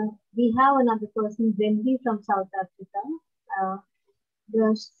 And we have another person, Wendy from South Africa.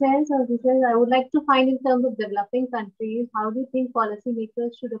 The sense of this is, I would like to find in terms of developing countries, how do you think policymakers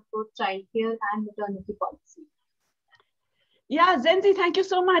should approach childcare and maternity policy? Yeah, Zenzi, thank you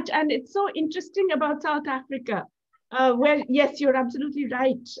so much. And it's so interesting about South Africa, where, yes, you're absolutely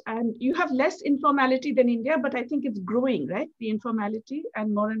right. And you have less informality than India, but I think it's growing, right? The informality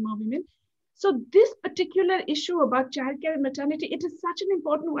and more women. So this particular issue about childcare and maternity, it is such an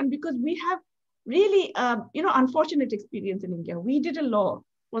important one because we have really, unfortunate experience in India. We did a law,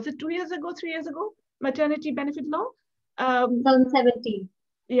 was it 2 years ago, 3 years ago? Maternity benefit law? 2017.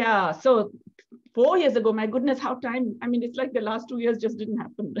 Yeah, so 4 years ago, my goodness, how time, it's like the last 2 years just didn't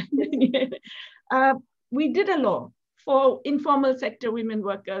happen. We did a law for informal sector women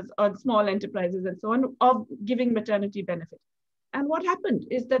workers or small enterprises and so on of giving maternity benefit. And what happened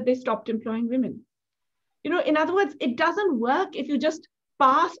is that they stopped employing women. In other words, it doesn't work if you just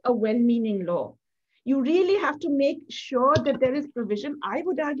pass a well-meaning law. You really have to make sure that there is provision. I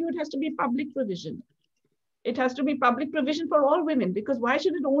would argue it has to be public provision. It has to be public provision for all women, because why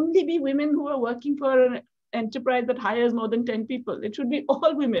should it only be women who are working for an enterprise that hires more than 10 people? It should be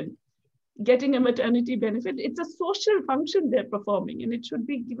all women getting a maternity benefit. It's a social function they're performing, and it should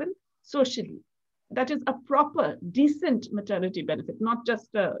be given socially. That is a proper, decent maternity benefit, not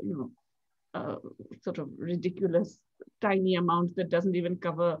just a, sort of ridiculous, tiny amount that doesn't even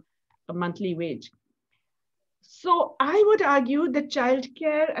cover a monthly wage. So I would argue that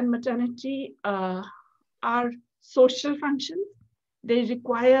childcare and maternity are social functions. They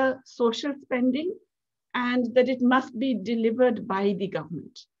require social spending, and that it must be delivered by the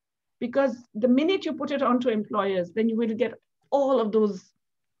government. Because the minute you put it onto employers, then you will get all of those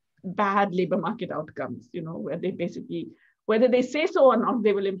bad labor market outcomes, where they basically, whether they say so or not,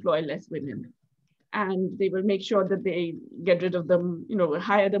 they will employ less women. And they will make sure that they get rid of them,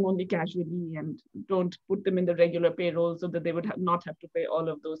 hire them only casually and don't put them in the regular payroll so that they would not have to pay all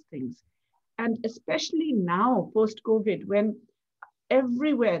of those things. And especially now, post-COVID, when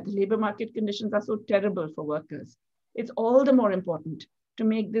everywhere the labor market conditions are so terrible for workers, it's all the more important to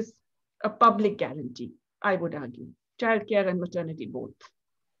make this a public guarantee, I would argue. Childcare and maternity both.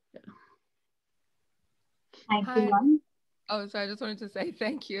 Yeah. Thank you, ma'am. Oh, so I just wanted to say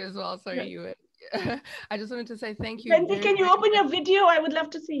thank you as well. Sorry, you were. I just wanted to say thank you. Wendy, can you open your video? I would love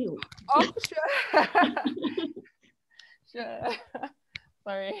to see you. Oh, sure. Sure.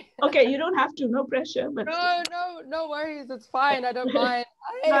 Sorry. Okay, you don't have to, no pressure. But no worries. It's fine. I don't mind.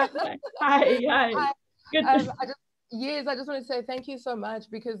 Hi. Good. I just want to say thank you so much,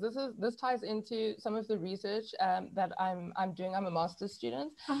 because this ties into some of the research that I'm doing. I'm a master's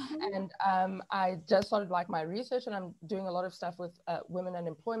student, and I just started my research, and I'm doing a lot of stuff with women and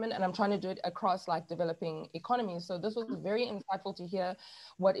employment, and I'm trying to do it across developing economies. So this was very insightful to hear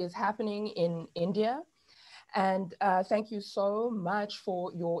what is happening in India. And thank you so much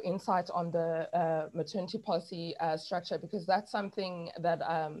for your insights on the maternity policy structure, because that's something that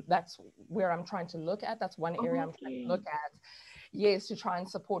that's where I'm trying to look at. That's one area I'm trying to look at. Yes, to try and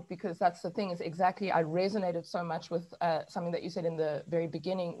support, because that's the thing is exactly, I resonated so much with something that you said in the very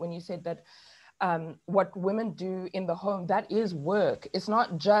beginning when you said that what women do in the home, that is work. It's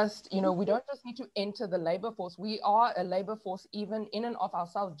not just, we don't just need to enter the labor force. We are a labor force even in and of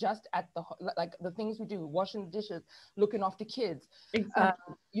ourselves, just at the things we do, washing the dishes, looking after kids,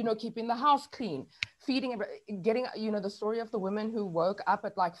 exactly. Keeping the house clean, feeding, getting, the story of the women who woke up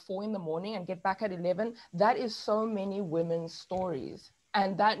at 4 in the morning and get back at 11, that is so many women's stories.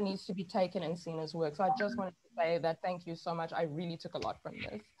 And that needs to be taken and seen as work. So I just wanted to say that thank you so much. I really took a lot from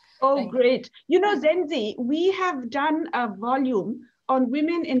this. Oh, great. Zenzi, we have done a volume on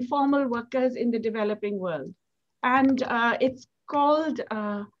women informal workers in the developing world. And it's called,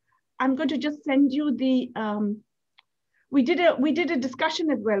 I'm going to just send you the, we did a discussion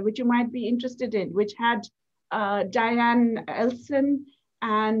as well, which you might be interested in, which had Diane Elson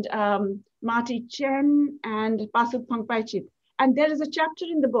and Marty Chen and Pasuk Pangpaichit. And there is a chapter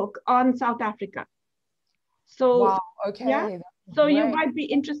in the book on South Africa. So, wow, okay. Yeah? So you might be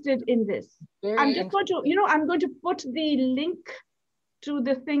interested in this. I'm just going to, I'm going to put the link to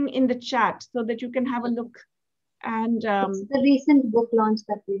the thing in the chat so that you can have a look. And it's the recent book launch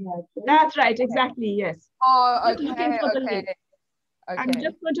that we had. Right? That's right, exactly, yes. Oh, okay, looking for the link. I'm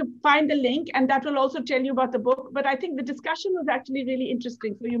just going to find the link, and that will also tell you about the book. But I think the discussion was actually really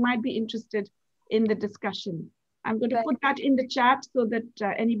interesting, so you might be interested in the discussion. I'm going to put that in the chat so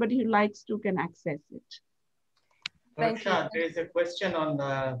that anybody who likes to can access it. Raksha, there is a question on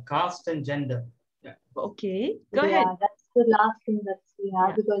caste and gender. Yeah. Okay, go ahead. That's the last thing that we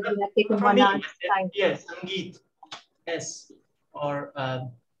have, because we have taken 1 hour's time. Yes, Sangeet. Yes, or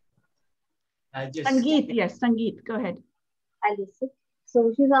just... Sangeet, yes, Sangeet, go ahead. I'll listen.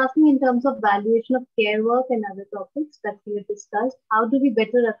 So she's asking, in terms of valuation of care work and other topics that we have discussed, how do we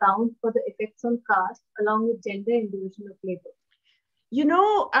better account for the effects on caste along with gender in division of labor?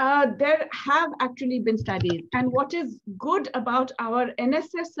 There have actually been studies, and what is good about our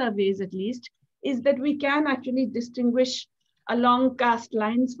NSS surveys, at least, is that we can actually distinguish along caste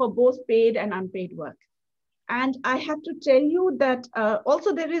lines for both paid and unpaid work. And I have to tell you that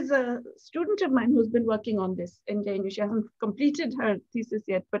also there is a student of mine who's been working on this in JNU. She hasn't completed her thesis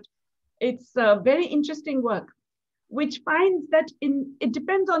yet, but it's very interesting work, which finds that it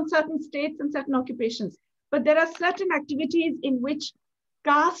depends on certain states and certain occupations. But there are certain activities in which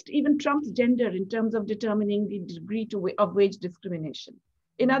caste even trumps gender in terms of determining the degree of wage discrimination.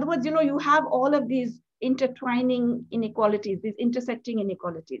 In other words, you have all of these intertwining inequalities, these intersecting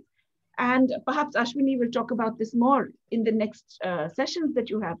inequalities. And perhaps Ashwini will talk about this more in the next sessions that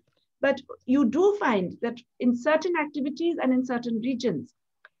you have. But you do find that in certain activities and in certain regions,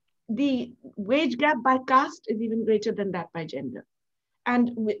 the wage gap by caste is even greater than that by gender.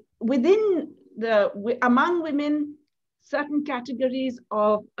 And within among women, certain categories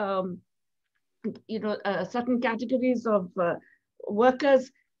of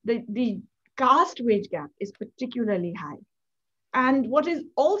workers, the caste wage gap is particularly high. And what is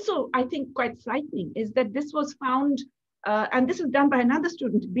also, I think, quite frightening is that this was found, and this is done by another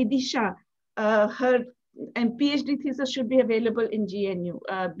student, Bidisha. Her PhD thesis should be available in GNU.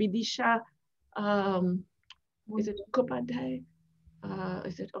 Bidisha, is it Kopadhyay?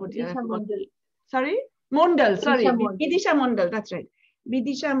 Is it, oh dear, Mondal. Sorry? Mondal, sorry. Bidisha Mondal, that's right.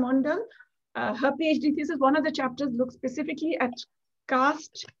 Bidisha Mondal, her PhD thesis, one of the chapters looks specifically at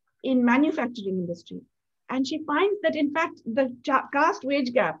caste in manufacturing industry. And she finds that, in fact, the caste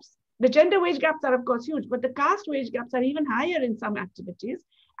wage gaps, the gender wage gaps are, of course, huge, but the caste wage gaps are even higher in some activities,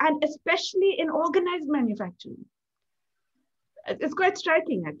 and especially in organized manufacturing. It's quite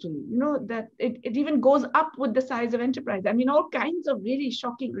striking, actually, you know, that it even goes up with the size of enterprise. I mean, all kinds of really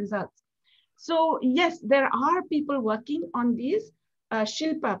shocking results. So, yes, there are people working on these.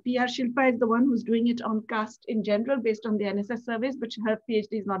 Shilpa, PR Shilpa is the one who's doing it on caste in general based on the NSS surveys, but her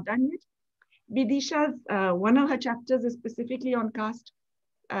PhD is not done yet. Bidisha's, one of her chapters is specifically on caste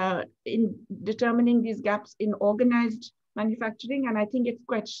in determining these gaps in organized manufacturing. And I think it's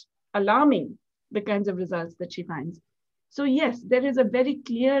quite alarming, the kinds of results that she finds. So yes, there is a very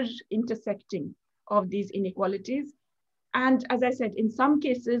clear intersecting of these inequalities. And as I said, in some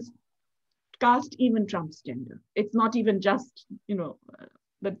cases, caste even trumps gender. It's not even just, you know,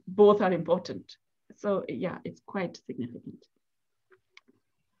 that both are important. So yeah, it's quite significant.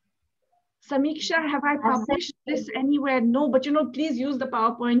 Samiksha, have I published this anywhere? No, but you know, please use the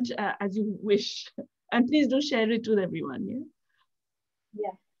PowerPoint as you wish. And please do share it with everyone. Yeah.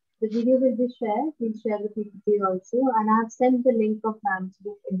 Yeah, the video will be shared. We'll share the PPT also. And I've sent the link of ma'am's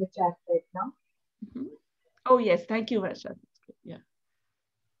book in the chat right now. Mm-hmm. Oh, yes. Thank you, Varsha. Yeah.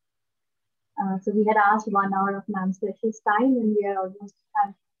 So we had asked 1 hour of ma'am's precious time, and we are almost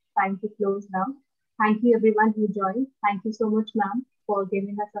at time to close now. Thank you, everyone who joined. Thank you so much, ma'am, for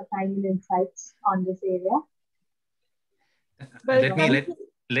giving us a time and insights on this area.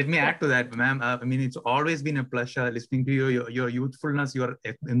 Let me add to that, ma'am. I mean, it's always been a pleasure listening to you, your youthfulness, your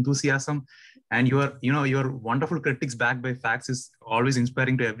enthusiasm, and your wonderful critics backed by facts is always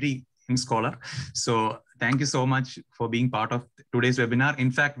inspiring to every scholar. So thank you so much for being part of today's webinar.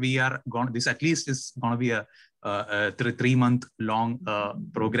 In fact, we are going, this at least is going to be a 3-month long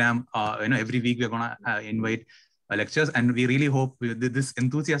program. Every week we're going to invite lectures, and we really hope with this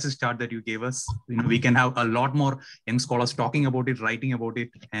enthusiastic start that you gave us, we can have a lot more young scholars talking about it, writing about it,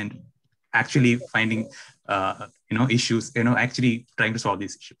 and actually finding issues, actually trying to solve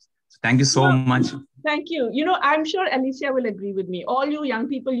these issues. So thank you so much. Thank you. I'm sure Alicia will agree with me. All you young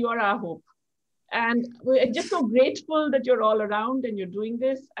people, you are our hope. And we're just so grateful that you're all around and you're doing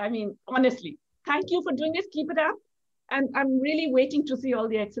this. I mean, honestly, thank you for doing this. Keep it up. And I'm really waiting to see all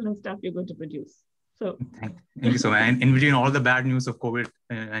the excellent stuff you're going to produce. So thank you so much. And in between all the bad news of COVID,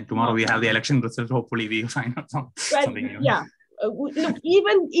 and tomorrow we have the election results. Hopefully we find out something new. Yeah. Look,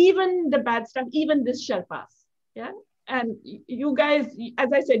 even the bad stuff, even this shall pass. Yeah. And you guys,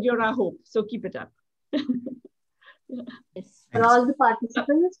 as I said, you're our hope. So keep it up. Yes. For all the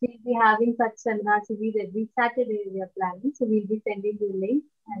participants, we'll be having such seminar series every Saturday we are planning. So we'll be sending you a link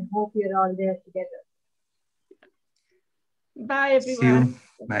and hope you're all there together. Bye, everyone. See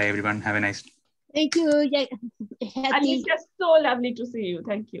you. Bye, everyone. Have a nice day. Thank you. Alicia, so lovely to see you.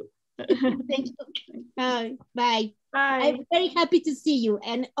 Thank you. Thank you. Bye. Bye. I'm very happy to see you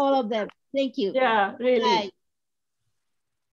and all of them. Thank you. Yeah, really. Bye.